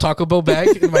I have a Taco Bell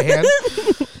bag in my hand.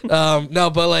 No,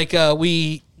 but like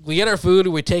we get our food,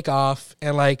 we take off,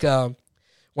 and like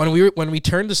when we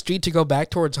turned the street to go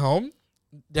back towards home,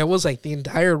 there was like the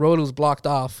entire road was blocked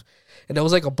off, and there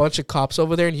was like a bunch of cops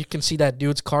over there, and you can see that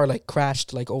dude's car like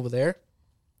crashed like over there.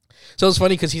 So it's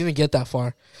funny because he didn't get that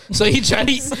far. So he tried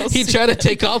to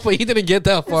take off, but he didn't get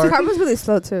that far. His car was really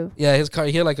slow too. Yeah, his car.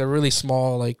 He had like a really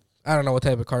small, like I don't know what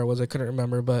type of car it was. I couldn't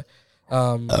remember, but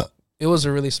it was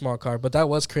a really small car. But that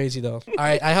was crazy though. All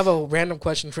right, I have a random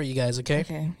question for you guys. Okay.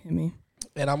 Okay, hit me.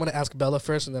 And I'm gonna ask Bella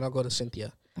first, and then I'll go to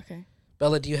Cynthia. Okay.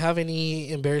 Bella, do you have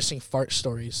any embarrassing fart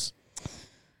stories?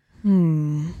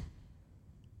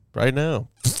 Right now.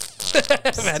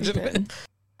 Imagine.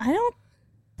 I don't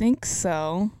think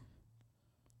so.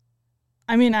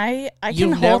 I mean, I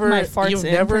can hold my farts You've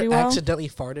in never pretty well. accidentally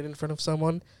farted in front of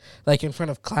someone, like in front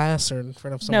of class or in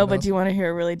front of someone No, but else? do you want to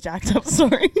hear a really jacked up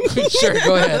story? Sure,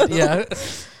 go ahead. Yeah.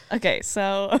 Okay,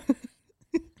 so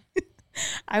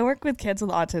I work with kids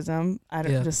with autism.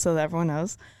 Just so that everyone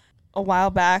knows. A while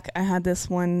back, I had this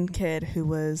one kid who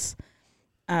was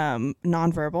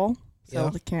nonverbal, so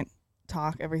they can't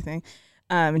talk everything,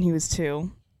 and he was 2,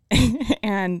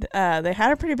 and they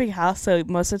had a pretty big house, so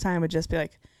most of the time it would just be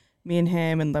like me and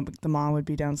him, and the mom would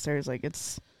be downstairs. Like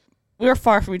we were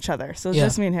far from each other, so it was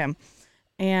just me and him.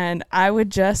 And I would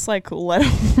just like let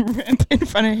him rip in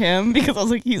front of him because I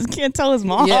was like, he can't tell his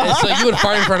mom. Yeah, so you would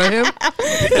fart in front of him?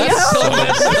 That's so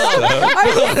messed up. Are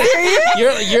you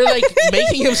serious? You're like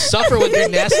making him suffer with your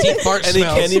nasty fart And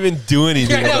smells. he can't even do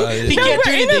anything about He it. No, can't do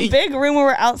we're in anything. a big room where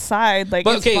we're outside. Like,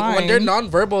 But it's okay, fine. when they're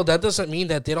nonverbal, that doesn't mean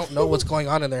that they don't know what's going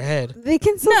on in their head. They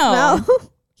can still No.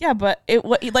 smell. Yeah, but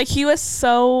he was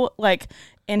so like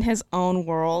in his own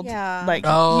world. Yeah. Like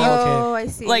Oh, I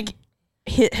see. like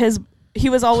he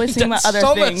was always thinking about That's other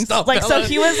so things. messed up, Like so Bella.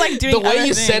 he was like doing The way other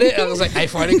you things. said it, I was like, I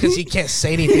farted because he can't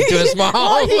say anything to his mom.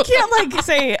 Well, he can't like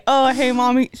say, "Oh, hey,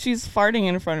 mommy, she's farting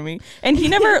in front of me," and he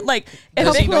never like.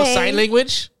 Does he know play. sign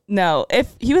language? No,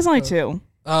 if he was only 2,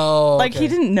 Oh, like okay. he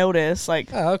didn't notice. Like,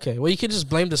 Oh, okay. Well, you could just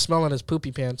blame the smell on his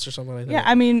poopy pants or something like that. yeah,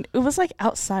 I mean, it was like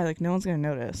outside. Like no one's gonna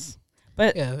notice.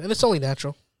 But Yeah, and it's only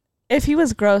natural. if he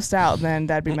was grossed out, then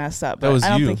that'd be messed up. But That was I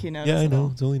don't you. think he noticed. Yeah, I at know.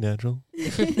 all. It's only natural.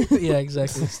 Yeah,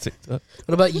 exactly. It's ticked up.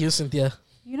 What about you, Cynthia?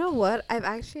 You know what? I've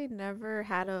actually never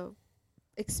had a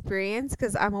experience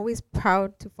because I'm always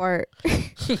proud to fart.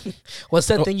 What's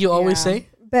that thing you always Yeah. say?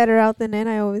 Better out than in,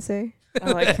 I always say.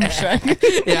 I like from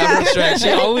Shrek. Yeah, that's right. She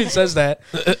always says that.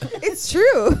 It's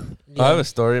true. I have a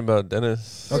story about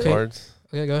Dennis. Okay. Farts.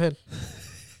 Okay, go ahead.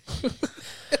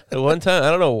 At one time, I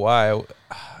don't know why,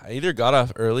 I either got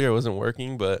off early or wasn't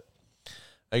working, but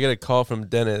I get a call from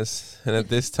Dennis, and at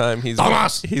this time he's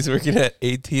working at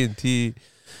AT&T.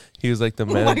 He was like the Oh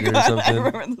my manager or God, I something.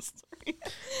 remember the story.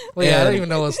 Well, yeah, I don't And- even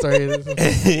know what story it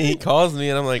is. He calls me,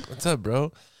 and I'm like, "What's up,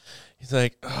 bro?" He's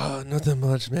like, "Oh, nothing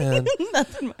much, man.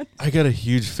 Nothing much. I got a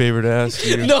huge favor to ask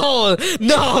you." No,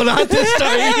 not this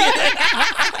story.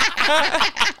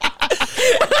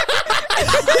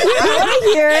 I want to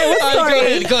hear it. What All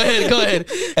right, story? go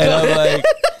ahead. And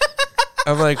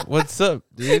I'm like, what's up,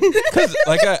 dude? Because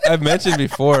like I mentioned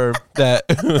before that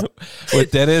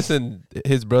with Dennis and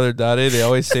his brother Dade, they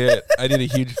always say I did a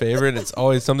huge favor, and it's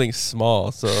always something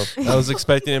small. So I was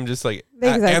expecting him just like They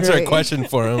answer a exaggerate. question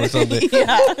for him or something.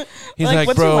 Yeah. He's like,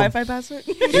 what's bro. your Wi-Fi password?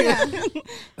 Yeah.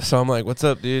 So I'm like, what's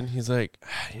up, dude? He's like,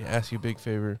 I need to ask you a big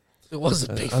favor. It was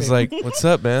a big I was favor. like, what's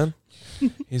up, man?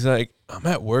 He's like, I'm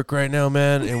at work right now,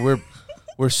 man, and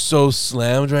we're so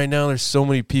slammed right now. There's so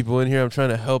many people in here. I'm trying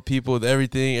to help people with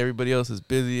everything. Everybody else is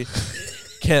busy.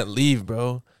 Can't leave,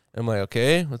 bro. I'm like,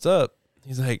 okay, what's up?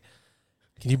 He's like,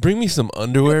 can you bring me some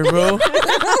underwear, bro?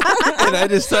 And I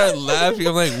just started laughing.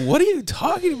 I'm like, what are you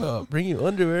talking about? Bring you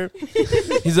underwear?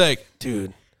 He's like,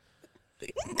 dude,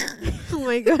 Oh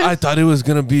my god. I thought it was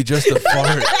going to be just a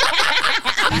fart.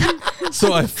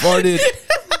 So I farted.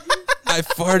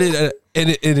 And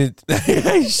it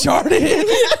I sharted.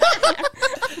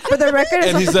 For the record, it's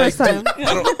And not he's the like, first time. dude,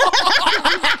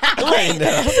 I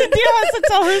know. Cynthia has to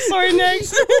tell her story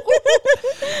next.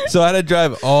 So I had to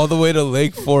drive all the way to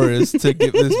Lake Forest to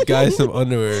give this guy some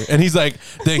underwear. And he's like,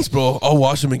 thanks, bro. I'll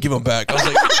wash them and give them back. I was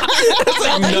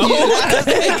like, no. What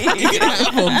the heck? You can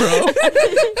have them, bro.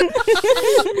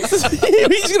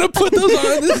 He's going to put those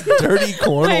on in this dirty Wait,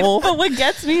 cornhole. but what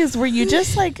gets me is were you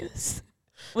just like,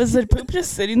 was the poop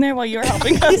just sitting there while you were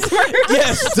helping customers?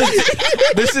 Yes.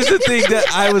 This is the thing that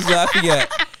I was laughing at.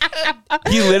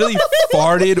 He literally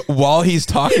farted while he's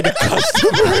talking to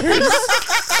customers.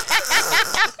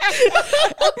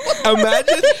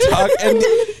 Imagine talk, and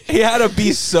he had to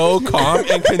be so calm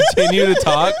and continue to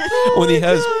talk when he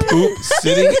has poop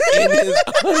sitting in his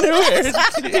underwear.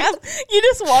 You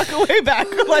just walk away back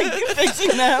like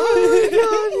fixing them.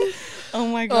 Oh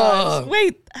my gosh.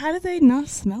 Wait, how did they not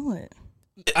smell it?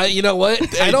 You know what?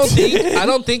 I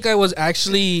don't think I was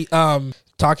actually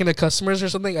talking to customers or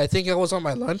something. I think I was on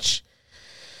my lunch,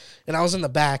 and I was in the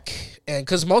back, and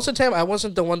because most of the time I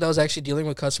wasn't the one that was actually dealing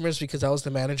with customers because I was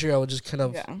the manager. I was just kind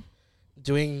of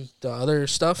doing the other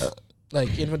stuff,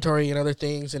 like inventory and other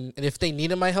things. And if they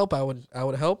needed my help, I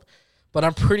would help. But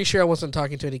I'm pretty sure I wasn't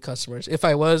talking to any customers. If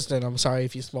I was, then I'm sorry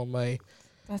if you smelled my.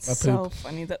 That's so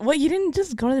funny. What, you didn't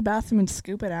just go to the bathroom and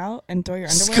scoop it out and throw your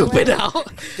underwear Scoop away? it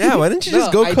out? Yeah, why didn't you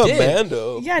just go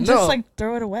commando? Yeah, just like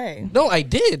throw it away. No, I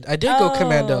did. I did go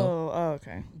commando. Oh,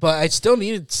 okay. But I still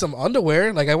needed some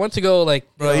underwear. Like, I went to go, like...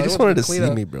 Bro, you just wanted to see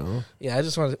up. me, bro. Yeah, I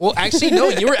just wanted to... Well, actually, no,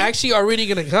 you were actually already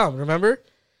going to come, remember?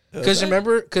 Because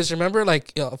remember,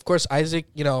 like, of course, Isaac,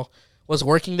 was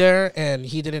working there, and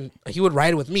he would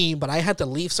ride with me, but I had to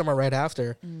leave somewhere right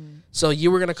after. So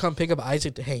you were going to come pick up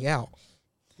Isaac to hang out.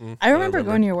 I remember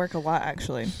going to your work a lot,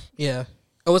 actually. Yeah.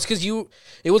 Oh, it's because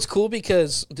it was cool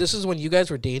because this is when you guys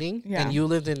were dating, and you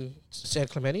lived in San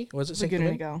Clemente. Was it San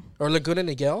Clemente? Or Laguna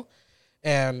Niguel.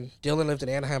 And Dylan lived in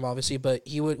Anaheim, obviously, but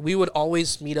we would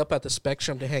always meet up at the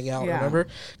Spectrum to hang out, remember?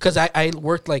 Because I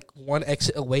worked like one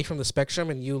exit away from the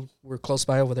Spectrum, and you were close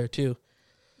by over there, too.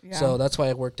 Yeah. So that's why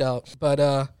it worked out.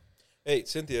 But, hey,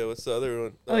 Cynthia, what's the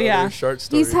other one? Yeah. Shark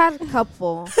story. He's had a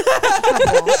couple.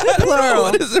 Plural.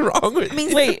 What is wrong with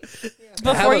me? Wait,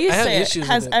 before you say it,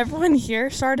 has it. everyone here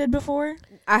started before?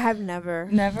 I have never.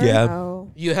 Never? Yeah.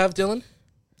 No. You have, Dylan?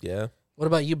 Yeah. What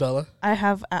about you, Bella? I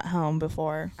have at home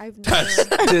before. I've never.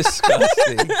 That's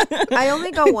disgusting. I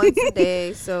only go once a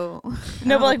day, so.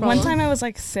 No, but like one time I was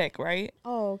like sick, right?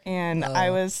 Oh. Okay. And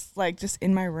I was like just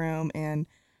in my room, and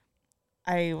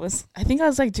I think I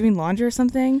was like doing laundry or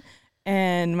something,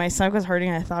 and my stomach was hurting,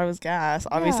 and I thought it was gas.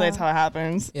 Obviously, that's how it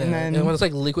happens. Yeah, and then when it's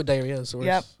like liquid diarrhea. It's the worst.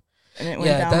 Yep. And it went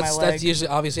down my leg. That's usually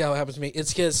obviously how it happens to me.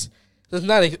 It's because it's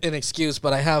not an excuse,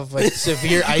 but I have like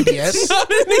severe IBS.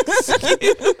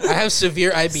 I have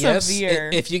severe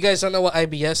IBS. If you guys don't know what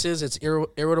IBS is, it's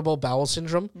irritable bowel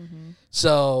syndrome. Mm-hmm.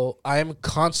 So I'm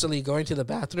constantly going to the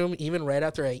bathroom, even right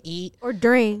after I eat. Or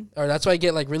during. Or that's why I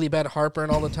get like really bad heartburn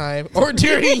all the time. Or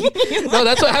during. No,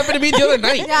 that's what happened to me the other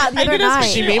night. Yeah, the other night.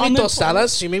 She made me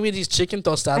tostadas. She made me these chicken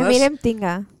tostadas. I made him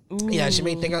tinga. Ooh. Yeah, she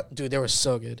made tinga. Dude, they were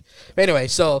so good. But anyway,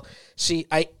 so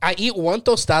I eat one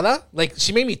tostada. Like,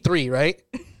 she made me 3, right?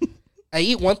 I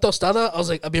eat one tostada. I was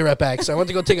like, I'll be right back. So I went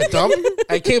to go take a dump.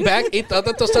 I came back, ate the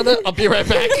other tostada. I'll be right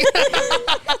back.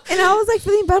 And I was like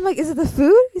feeling bad. I'm like, is it the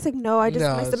food? He's like, no,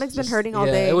 my stomach's been hurting all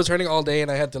day. It was hurting all day, and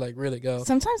I had to like really go.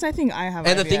 Sometimes I think I have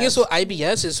And IBS. the thing is with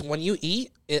IBS is when you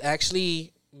eat, it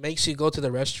actually makes you go to the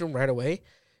restroom right away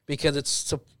because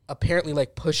it's apparently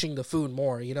like pushing the food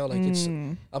more, like it's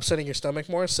upsetting your stomach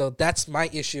more. So that's my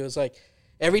issue is like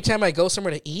every time I go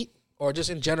somewhere to eat or just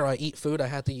in general I eat food, I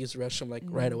have to use the restroom like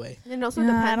right away. And it also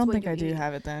depends I don't what think you I do eat.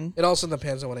 have it then. It also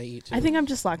depends on what I eat too. I think I'm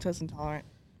just lactose intolerant.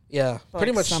 Yeah,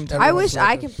 pretty much. Sometimes. I wish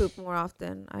I could poop more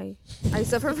often. I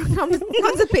suffer from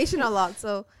constipation a lot,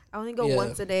 so I only go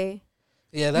once a day.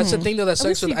 Yeah, that's the thing though that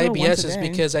sucks with IBS is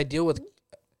because I deal with.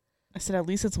 I said at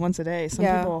least it's once a day. Some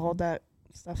people hold that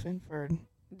stuff in for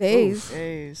days.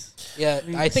 Yeah,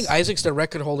 weeks. I think Isaac's the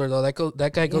record holder though.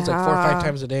 That guy goes like 4 or 5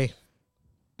 times a day.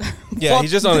 Yeah,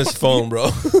 he's just on his phone, bro.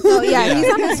 No, yeah,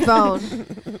 he's on his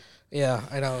phone. Yeah,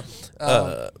 I know.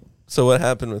 So what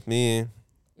happened with me?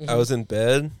 I was in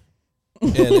bed,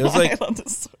 and it was like I love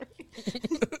this story.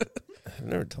 I've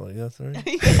never told you that story.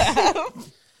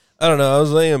 I don't know. I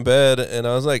was laying in bed, and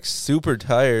I was like super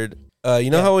tired.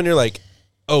 You know how when you're like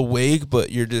awake,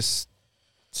 but you're just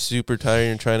super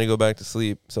tired and trying to go back to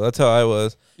sleep. So that's how I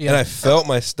was, and I felt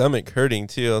my stomach hurting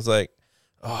too. I was like,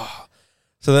 oh.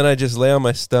 So then I just lay on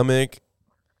my stomach,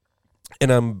 and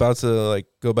I'm about to like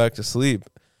go back to sleep.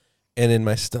 And then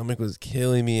my stomach was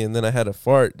killing me, and then I had a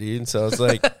fart, dude. And so I was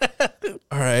like,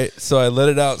 all right. So I let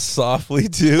it out softly,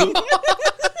 too.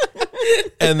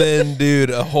 And then, dude,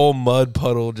 a whole mud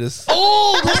puddle just...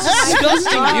 Oh, that's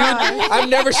disgusting, dude. I've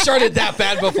never started that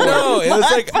bad before. No, it was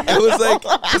like,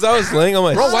 because I was laying on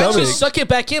my stomach. Why don't you suck it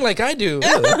back in like I do?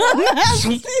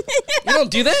 You don't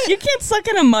do that? You can't suck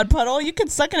in a mud puddle. You can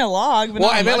suck in a log. But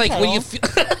well, I meant like when you feel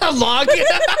a log.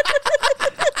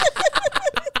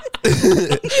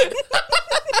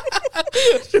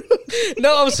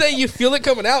 No, I'm saying you feel it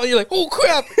coming out and you're like, oh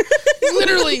crap,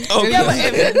 literally. Oh, yeah, but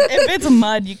if it's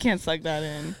mud, you can't suck that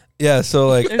in. Yeah, so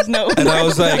like, there's no. And I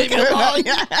was like,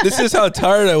 this is how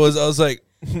tired I was. I was like,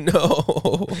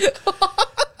 no.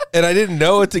 And I didn't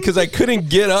know it because I couldn't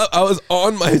get up. I was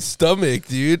on my stomach,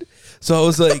 dude. So I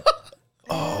was like,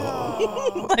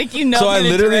 oh. Like, So I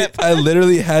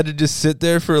literally had to just sit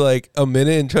there for like a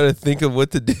minute and try to think of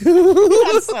what to do.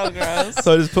 That's so gross.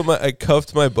 So I just I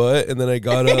cuffed my butt and then I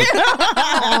got up.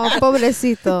 Oh,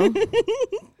 pobrecito.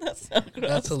 That's so gross.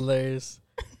 That's hilarious.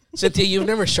 Cynthia, you've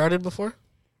never sharted before?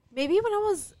 Maybe when I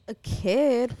was a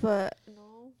kid, but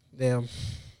no. Damn.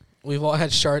 We've all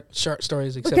had shart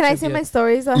stories except Can I say Cynthia. my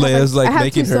stories? Leia's like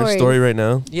making her story right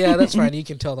now. Yeah, that's fine. You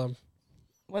can tell them.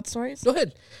 What stories? Go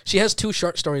ahead. She has 2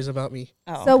 short stories about me.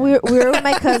 Oh, So we were with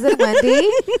my cousin Wendy.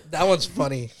 That one's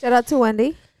funny. Shout out to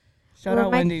Wendy. Shout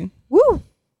out Wendy. Woo.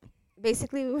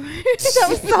 Basically, that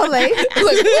was so late.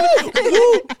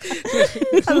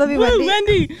 I love you,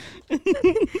 Wendy.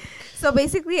 Wendy. So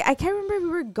basically, I can't remember if we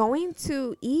were going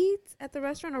to eat at the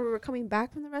restaurant or we were coming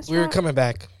back from the restaurant. We were coming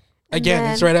back. And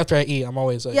Again, it's right after I eat. I'm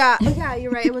always like... Yeah,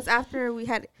 you're right. It was after we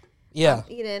had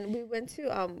eaten. We went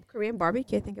to Korean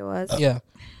barbecue, I think it was. Yeah.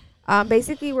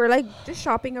 Basically, we're like just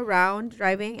shopping around,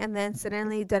 driving, and then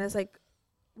suddenly Dennis like,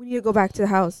 we need to go back to the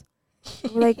house.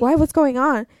 We're like, why? What's going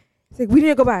on? He's like, we need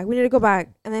to go back. We need to go back.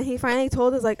 And then he finally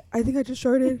told us, like, I think I just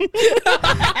sharted. And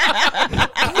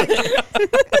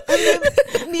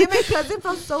then me and my cousin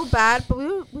felt so bad, but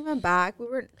we went back. We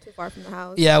weren't too far from the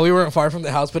house. Yeah, we weren't far from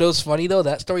the house, but it was funny though.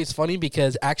 That story is funny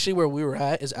because actually where we were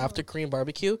at is after Korean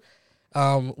barbecue.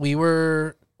 We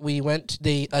went.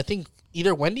 I think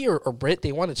either Wendy or Britt,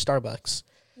 they wanted Starbucks.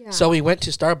 Yeah. So we went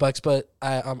to Starbucks, but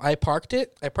I parked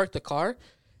it. I parked the car,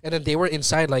 and then they were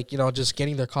inside, like just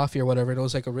getting their coffee or whatever. And it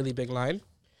was like a really big line.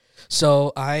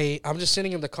 So I'm just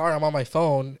sitting in the car. I'm on my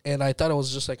phone, and I thought it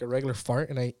was just like a regular fart,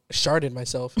 and I sharted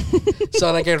myself.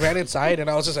 So like I ran inside, and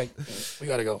I was just like, "We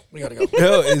gotta go. We gotta go."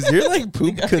 Yo, is your like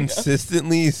poop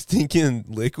consistently stinking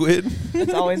liquid?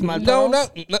 It's always mud No,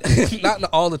 puddles. not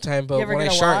all the time, but You ever when I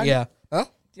get a shart, log? yeah. Huh?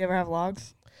 Do you ever have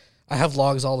logs? I have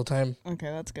logs all the time. Okay,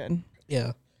 that's good.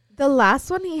 Yeah. The last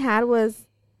one he had was,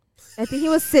 I think he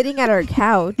was sitting at our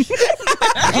couch.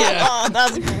 Yeah. Oh,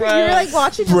 that's gross. We were like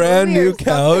watching a Brand movie or new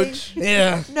couch. something.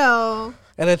 Yeah. No.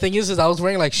 And the thing is I was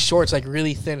wearing like shorts, like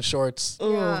really thin shorts.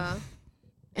 Ooh. Yeah. It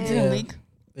And- didn't leak.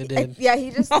 It did. Yeah,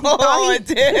 he just. Oh, thought it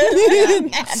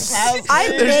did. I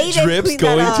made There's him drips clean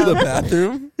going that to the up.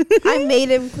 bathroom. I made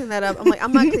him clean that up. I'm like,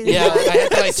 I'm not cleaning Yeah, that I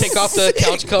had to like take off the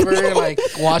couch cover and like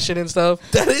wash it and stuff.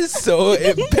 That is so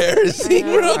embarrassing, I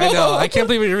know. bro. I know. I can't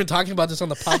believe we're even talking about this on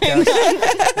the podcast.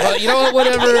 But you know what?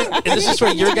 Whatever. This is for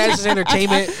your guys'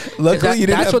 entertainment. Luckily, you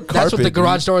didn't that's have what carpet. that's what the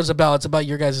garage dude. door is about. It's about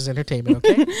your guys' entertainment.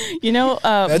 Okay. You know,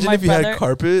 Imagine my if you brother, had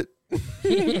carpet.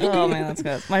 Oh man, that's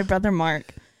good. My brother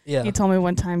Mark. Yeah. He told me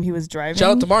one time he was driving.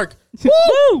 Shout out to Mark.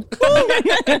 Woo!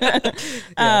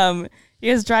 He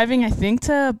was driving, I think,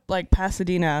 to like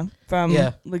Pasadena from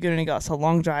Yeah. Laguna Niguel. So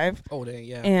long drive, Oh dang,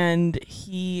 yeah. and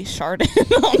he sharted on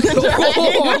the drive.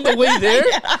 On the way there.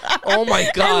 Oh my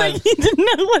And god. like he didn't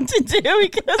know what to do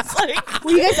because like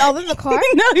Were you guys all in the car?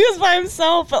 no, he was by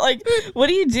himself. But like, what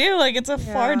do you do? Like it's a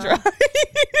far Yeah. drive.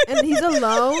 And he's alone.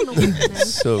 Oh my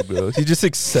goodness. So gross. You just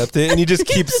accept it and you just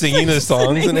keep singing the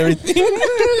songs and everything.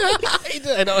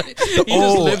 I know. He just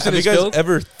lives in have you his guys filth.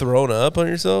 ever thrown up on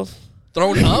yourself?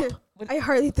 Thrown up? I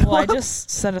hardly thought. Well, I just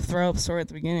said a throw up story at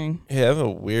the beginning. Hey, I have a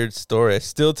weird story. I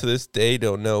still to this day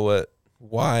don't know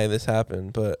why this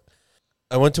happened, but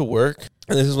I went to work,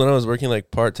 and this is when I was working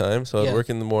like part time. So I would Yeah. work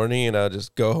in the morning, and I'd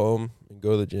just go home and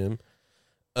go to the gym.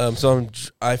 So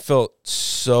I felt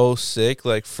so sick,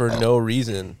 like for no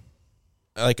reason.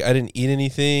 Like I didn't eat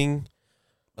anything.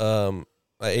 I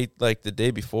ate like the day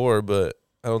before, but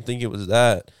I don't think it was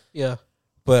that. Yeah.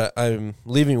 But I'm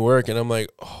leaving work and I'm like,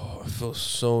 oh, I feel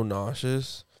so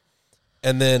nauseous.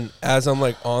 And then as I'm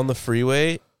like on the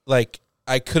freeway, like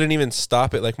I couldn't even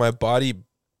stop it. Like my body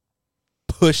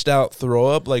pushed out throw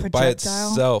up like by Projectile?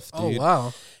 itself, Oh dude.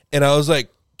 wow. And I was like,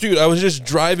 dude, I was just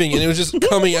driving and it was just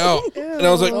coming out. And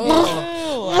I was like,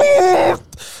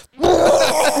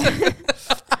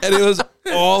 and it was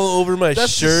all over my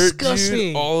That's shirt, disgusting.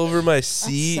 dude, all over my That's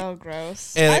seat. so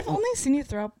gross. And I've only seen you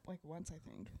throw up like once, I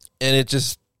think. And it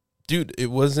just, dude,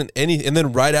 it wasn't any. And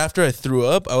then right after I threw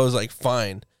up, I was like,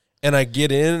 fine. And I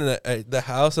get in the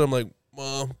house and I'm like,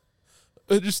 Mom,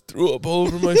 I just threw up all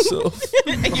over myself.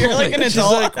 You're like an She's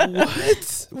adult. like,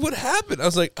 what? What happened? I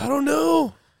was like, I don't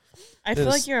know. I feel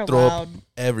like you're a throw up loud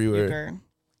everywhere. puker.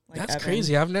 Like That's Evan.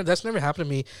 crazy. That's never happened to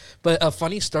me. But a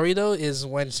funny story though is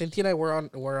when Cynthia and I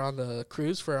were on the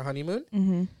cruise for our honeymoon.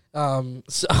 Mm-hmm.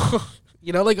 So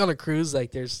like on a cruise,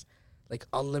 like there's like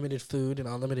unlimited food and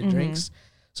unlimited drinks.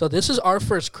 So this is our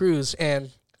first cruise, and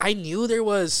I knew there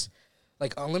was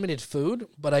like unlimited food,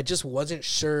 but I just wasn't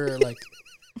sure like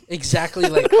exactly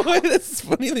like That's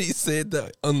funny that you said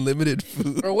that unlimited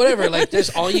food. or whatever. Like there's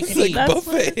all you can It's eat. like That's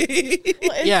buffet.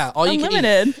 Well, it's Yeah, all you can eat.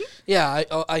 unlimited. Yeah,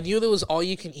 I knew there was all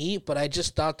you can eat, but I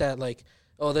just thought that like,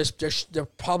 oh, there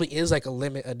probably is like a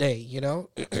limit a day, you know?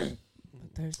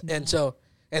 There's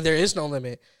And there is no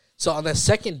limit. So on the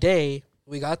second day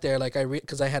we got there, like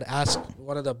because I had asked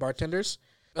one of the bartenders,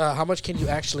 how much can you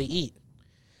actually eat?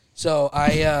 So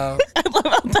I I love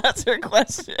how that's her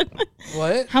question.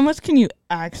 what? How much can you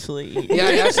actually eat? Yeah,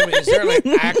 I asked them, is there like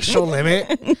actual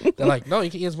limit? They're like, no, you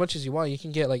can eat as much as you want. You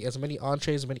can get like as many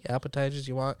entrees, as many appetizers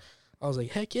you want. I was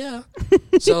like, heck yeah.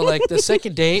 So like the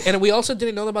second day, and we also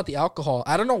didn't know about the alcohol.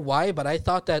 I don't know why, but I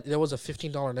thought that there was a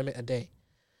 $15 limit a day.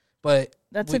 But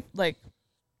That's did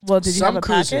you have a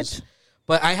package?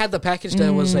 But I had the package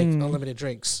that was like unlimited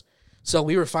drinks. So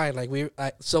we were fine. Like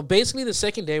so basically the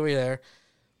second day we were there,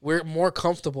 we're more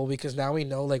comfortable because now we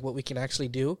know like what we can actually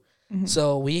do. Mm-hmm.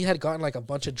 So we had gotten like a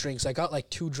bunch of drinks. I got like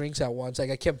 2 drinks at once.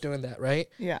 Like I kept doing that, right?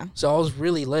 Yeah. So I was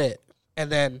really lit.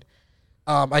 And then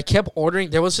I kept ordering.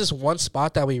 There was this one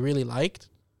spot that we really liked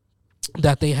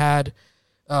that they had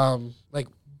like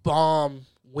bomb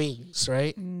wings,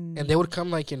 right? And they would come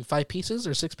like in 5 pieces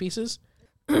or 6 pieces.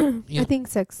 I think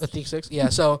 6. I think 6. Yeah.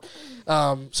 So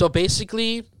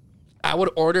basically I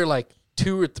would order like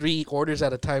 2 or 3 orders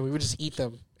at a time. We would just eat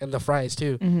them and the fries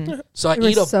too. Mm-hmm. So I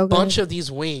eat a bunch of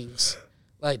these wings.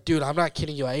 Like, dude, I'm not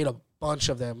kidding you. I ate a bunch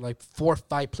of them, like 4 or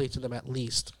 5 plates of them at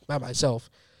least by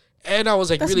myself. And I was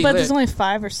like really lit. But there's only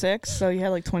 5 or 6, so you had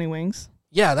like 20 wings.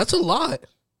 Yeah, that's a lot.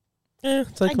 Yeah,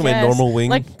 it's like my normal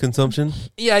wing consumption.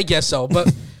 Yeah, I guess so.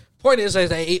 But point is, I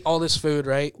ate all this food,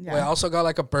 right? Yeah. I also got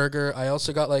like a burger. I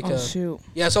also got like shoot.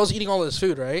 Yeah, so I was eating all this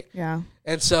food, right? Yeah.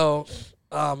 And so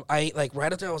I ate like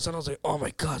right after I was done, I was like, oh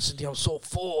my God, Cynthia, I'm so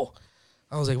full.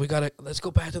 I was like, let's go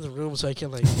back to the room so I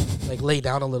can like lay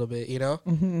down a little bit, you know?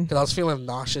 Because I was feeling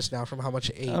nauseous now from how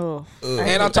much I ate. Oh,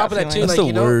 and on top of that too, that's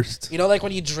like the worst. You know, like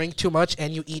when you drink too much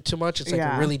and you eat too much, it's like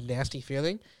a really nasty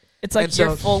feeling. It's like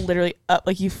you're full, literally up,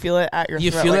 like you feel it at your throat.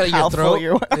 You feel like it at your throat.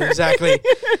 You are. Exactly.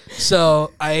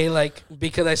 So I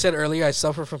because I said earlier I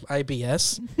suffer from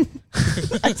IBS.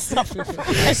 I suffer from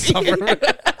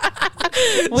IBS.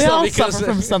 We all suffer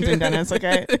from something, Dennis,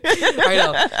 okay? I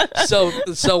know.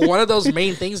 So one of those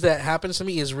main things that happens to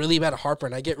me is really bad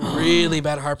heartburn. I get really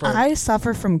bad heartburn. I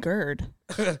suffer from GERD,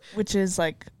 which is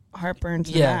like heartburn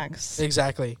to the max.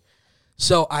 Exactly.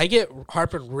 So I get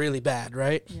heartburn really bad,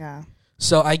 right? Yeah.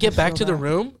 So I get back to the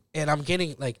room and I'm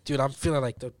getting like, dude, I'm feeling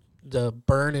like the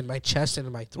burn in my chest and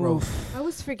in my throat. Oof. I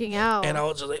was freaking out. And I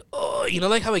was just like, oh, you know,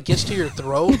 like how it gets to your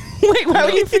throat? Wait, why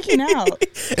were you freaking out?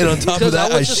 And on top of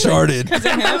that, I sharted.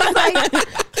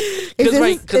 Is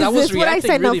this what I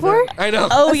signed up for? I know.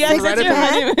 Oh, yeah, right at your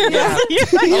head. Yeah.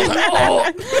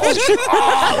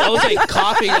 I was like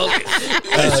coughing. I was like,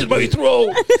 this is my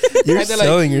throat. You're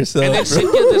selling yourself. And then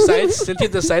Cynthia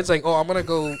decides like, oh, I'm gonna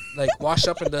go like wash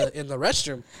up in the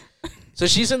restroom. So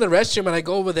she's in the restroom and I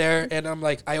go over there and I'm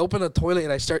like, I open the toilet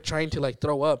and I start trying to like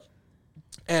throw up.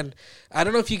 And I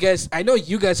don't know if you guys, I know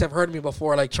you guys have heard me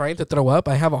before, like trying to throw up.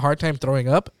 I have a hard time throwing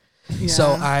up. Yeah. So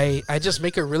I just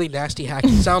make a really nasty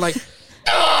hacking sound like,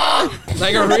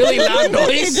 like a really loud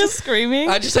noise. You're just screaming?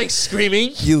 I just like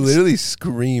screaming. You literally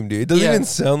scream, dude. It doesn't even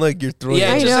sound like you're throwing up.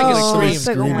 Yeah, it's just like a scream. It's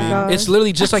like, oh my God. It's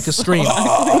literally just like a scream.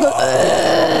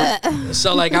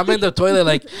 So like I'm in the toilet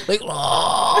like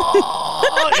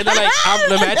and then like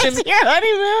I'm imagine That's your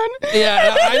honeymoon.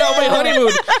 Yeah, I know my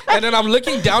honeymoon. And then I'm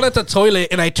looking down at the toilet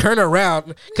and I turn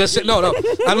around because no,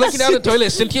 I'm looking down at the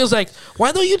toilet. Cynthia's like,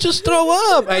 why don't you just throw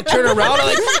up? I turn around. I'm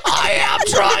like, I am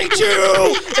trying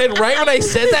to. And right when I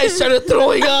said that, I started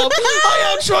throwing up.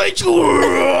 I am trying to.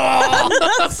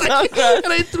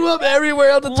 And I threw up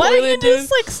everywhere on the Why toilet, don't you dude.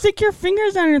 just like stick your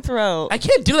fingers down your throat? I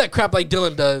can't do that crap like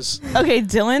Dylan does. Okay,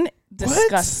 Dylan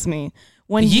disgusts me.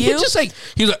 When He can just like,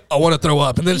 he's like, I want to throw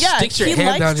up. And then sticks your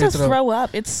hand down your throat. He likes to throw up.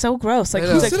 It's so gross. Like,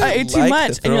 I he's like, I ate too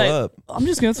much. And you're like, I'm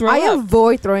just going to throw I up.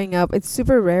 avoid throwing up. It's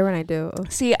super rare when I do.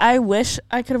 See, I wish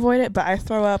I could avoid it, but I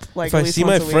throw up like if I see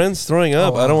my friends throwing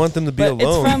up, I don't want them to be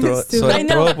alone. So I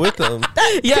throw up with them.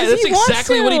 Yeah, that's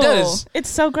exactly what he does. It's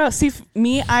so gross. See,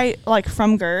 me, I like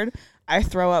from GERD, I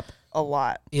throw up a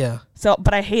lot. Yeah. So,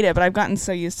 but I hate it. But I've gotten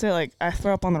so used to it. Like, I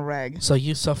throw up on the reg. So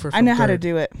you suffer from I know GERD. how to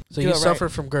do it. So you suffer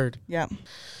from GERD. Yeah.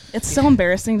 It's so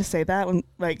embarrassing to say that when,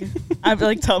 like, I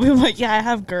like tell people, like, yeah, I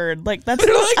have GERD. Like, that's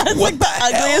like the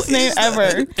ugliest name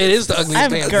ever. It is the ugliest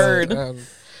name. I have GERD.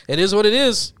 It is what it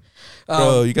is.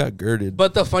 Bro, you got girded.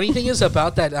 But the funny thing is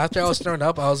about that, after I was thrown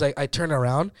up, I was like, I turned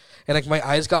around and like my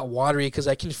eyes got watery because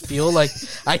I can feel like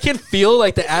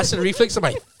the acid reflux on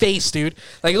my face, dude.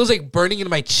 Like it was like burning in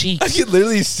my cheeks. I can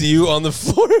literally see you on the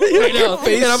floor. I know.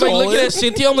 And I'm like looking at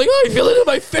Cynthia. I'm like, oh, I feel it in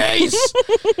my face.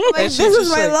 Like, this is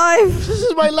my life. This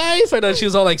is my life. I know she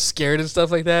was all like scared and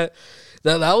stuff like that.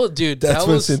 That was, dude. That's that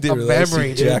when was Cynthia a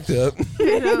memory, dude. jacked up.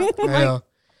 I know.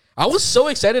 I was so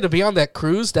excited to be on that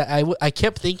cruise that I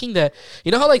kept thinking that,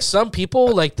 you know how like some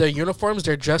people, like their uniforms,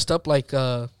 they're dressed up like,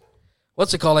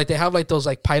 what's it called? Like they have like those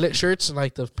like pilot shirts and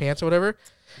like the pants or whatever.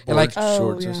 And like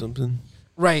shorts or something.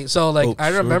 Right. So like I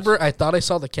remember shorts. I thought I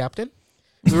saw the captain.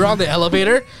 We were on the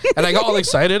elevator and I got all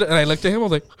excited and I looked at him. I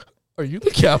was like, "Are you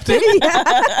the captain?"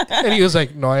 And he was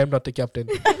like, "No, I am not the captain."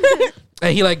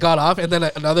 And he like got off, and then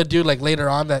another dude like later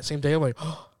on that same day, I'm like,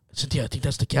 "Oh, Cynthia, I think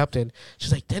that's the captain."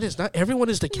 She's like, "Dennis, not everyone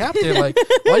is the captain. Like,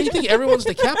 why do you think everyone's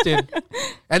the captain?"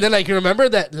 And then like you remember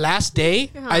that last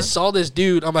day, I saw this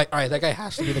dude. I'm like, "All right, that guy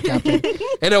has to be the captain,"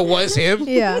 and it was him.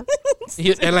 Yeah.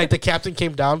 And like the captain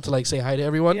came down to like say hi to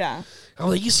everyone. Yeah. I'm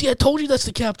like, "You see, I told you that's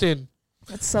the captain."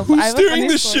 That's so funny. Who's steering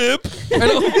the ship? I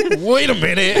know. Wait a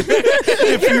minute.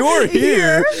 If you're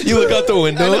here, you look out the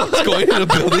window. It's going to the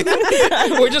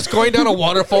building. We're just going down a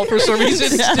waterfall for some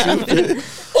reason. Yeah.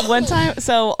 One time,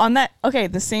 so on that,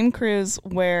 the same cruise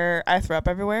where I throw up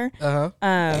everywhere.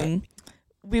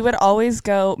 We would always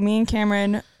go. Me and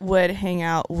Cameron would hang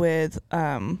out with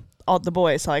all the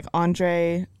boys, so like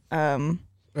Andre,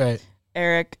 Right.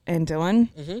 Eric, and Dylan.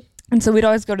 Mm-hmm. And so we'd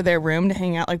always go to their room to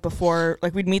hang out, like before,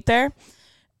 like we'd meet there.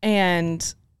 And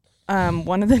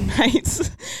one of the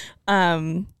nights,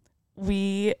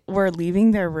 we were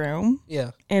leaving their room.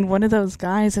 Yeah. And one of those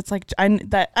guys, it's like I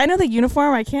know the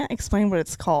uniform. I can't explain what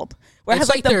it's called. Where it has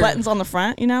like the buttons on the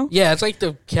front, you know? Yeah, it's like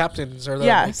the captains or the.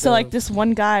 Yeah. Like So like this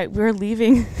one guy, we were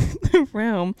leaving the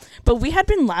room, but we had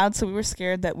been loud, so we were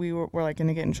scared that we were like going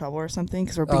to get in trouble or something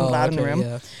because we're being loud in the room.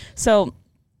 Yeah. So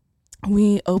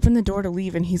we open the door to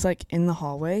leave, and he's like in the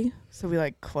hallway. So we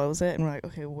like close it, and we're like,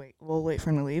 okay, we'll wait for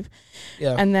him to leave.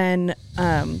 Yeah. And then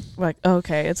we're like, oh,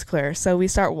 okay, it's clear. So we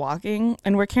start walking,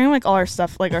 and we're carrying like all our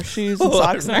stuff, like our shoes and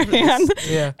socks in our hand.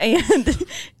 Yeah. And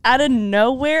out of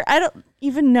nowhere, I don't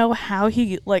even know how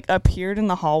he like appeared in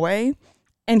the hallway.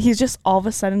 And he's just all of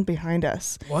a sudden behind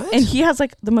us. What? And he has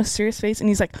like the most serious face, and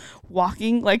he's like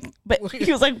walking, like, but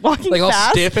he was like walking like all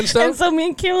fast. stiff and stuff. And so me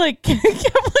and Kim like kept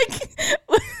like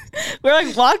we're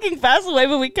like walking fast away,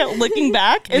 but we kept looking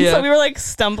back, and so we were like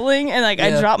stumbling, and like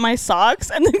I dropped my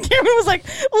socks, and then Cameron was like,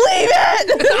 "Leave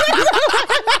it!"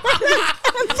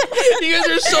 You guys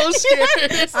are so scared.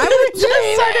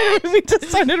 We just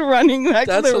started running back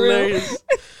That's to the hilarious. room.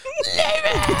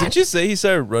 Did you say he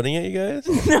started running at you guys?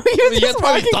 No, he was You guys just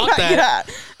probably walking thought back. that.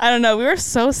 Yeah. I don't know. It was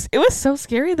so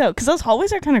scary though, because those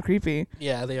hallways are kind of creepy.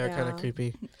 Yeah, they are kind of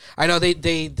creepy. I know they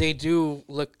do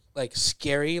look like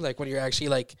scary, like when you're actually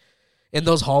like in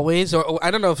those hallways. Or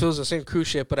I don't know if it was the same cruise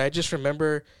ship, but I just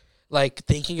remember like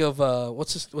thinking of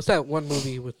what's that one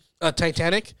movie with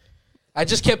Titanic. I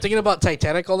just kept thinking about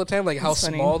Titanic all the time, like how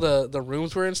small the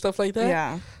rooms were and stuff like that.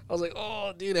 Yeah. I was like,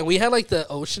 oh, dude. And we had like the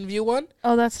ocean view one.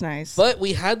 Oh, that's nice. But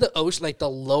we had the ocean, like the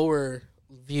lower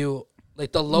view,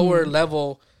 like the lower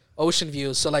level ocean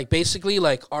view. So like basically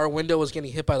like our window was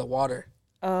getting hit by the water.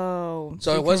 Oh.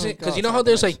 So it wasn't, because you know how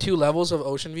there's like two levels of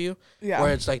ocean view? Yeah.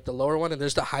 Where it's like the lower one and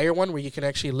there's the higher one where you can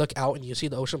actually look out and you see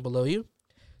the ocean below you.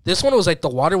 This one was like the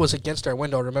water was against our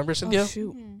window. Remember, Cynthia? Oh,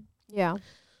 shoot. Yeah.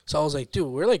 So I was like, dude,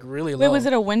 we're like really low. Wait, was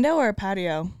it a window or a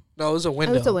patio? No, it was a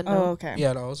window. It was a window. Oh, okay.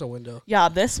 Yeah, no, it was a window. Yeah,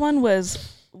 this one was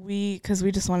because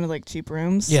we just wanted like cheap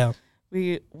rooms. Yeah.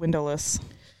 We windowless.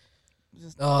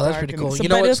 Just Oh, that's dark pretty and- cool. So, You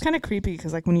know but it was what's- kind of creepy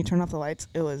because like when you turn off the lights,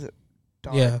 it was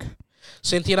dark. Yeah.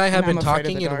 Cynthia and I have And been I'm afraid of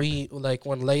talking, the and dark. we like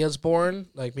when Leia's born,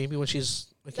 like maybe when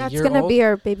she's like That's a year gonna old. be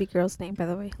our baby girl's name, by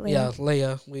the way. Leia. Yeah,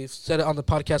 Leia. We've said it on the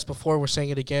podcast before. We're saying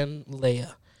it again,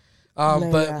 Leia.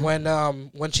 But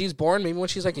when she's born, maybe when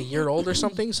she's like a year old or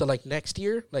something, so like next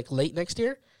year, like late next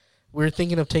year, we're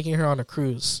thinking of taking her on a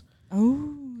cruise.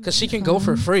 Oh. Because she can go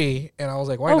for free, and I was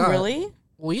like, why Oh, not? really?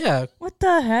 Well, yeah, What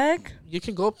the heck? you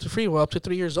can go up to free. Well, up to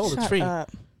 3 years old, it's Shut free.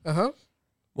 up. Uh-huh.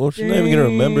 Well, she's not even gonna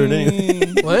remember it anyway.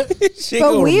 Dang. What? She ain't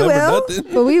But gonna we remember will.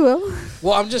 nothing. But we will.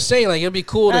 Well, I'm just saying, like, it'd be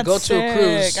cool to That's go to a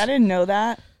cruise. sick. I didn't know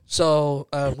that. So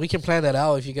we can plan that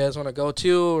out if you guys want to go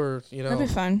too, or, you know. That'd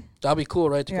be fun. That'd be cool,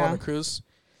 right, to go on Yeah. a cruise.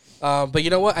 But you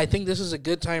know what? I think this is a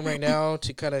good time right now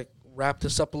to kind of wrap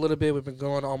this up a little bit. We've been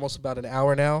going almost about an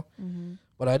hour now. Mm-hmm.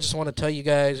 But I just want to tell you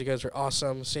guys are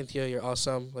awesome. Cynthia, you're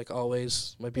awesome, like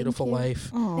always. My beautiful you. wife.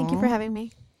 Thank you for having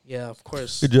me. Yeah, of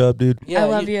course. Good job, dude. Yeah, I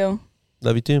love you.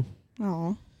 Love you too.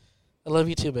 Oh. I love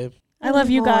you too, babe. I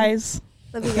love you Aw. guys.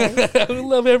 Love you guys. I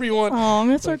love everyone. Oh, I'm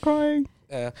gonna start crying.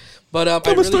 Yeah. But I'm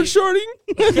gonna start sharding.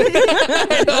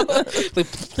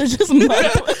 There's just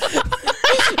mud.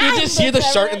 You just hear the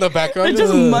shark in the background. There's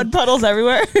just mud puddles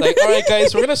everywhere. Like, all right,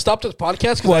 guys, we're gonna stop this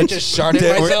podcast because I just sharted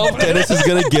myself. Dennis is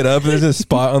gonna get up and there's a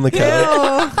spot on the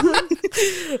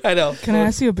couch. I know. Can I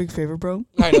ask you a big favor, bro?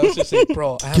 I know. It's just like,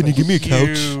 bro. I have Can you give me a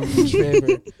couch? huge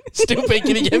favor. Stupid.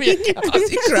 Can you give me a couch? Can you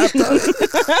give me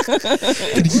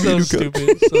a So new couch?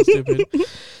 stupid. So stupid.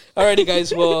 Alrighty,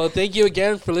 guys. Well, thank you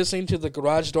again for listening to the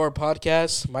Garage Door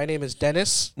Podcast. My name is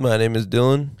Dennis. My name is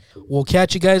Dylan. We'll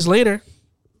catch you guys later.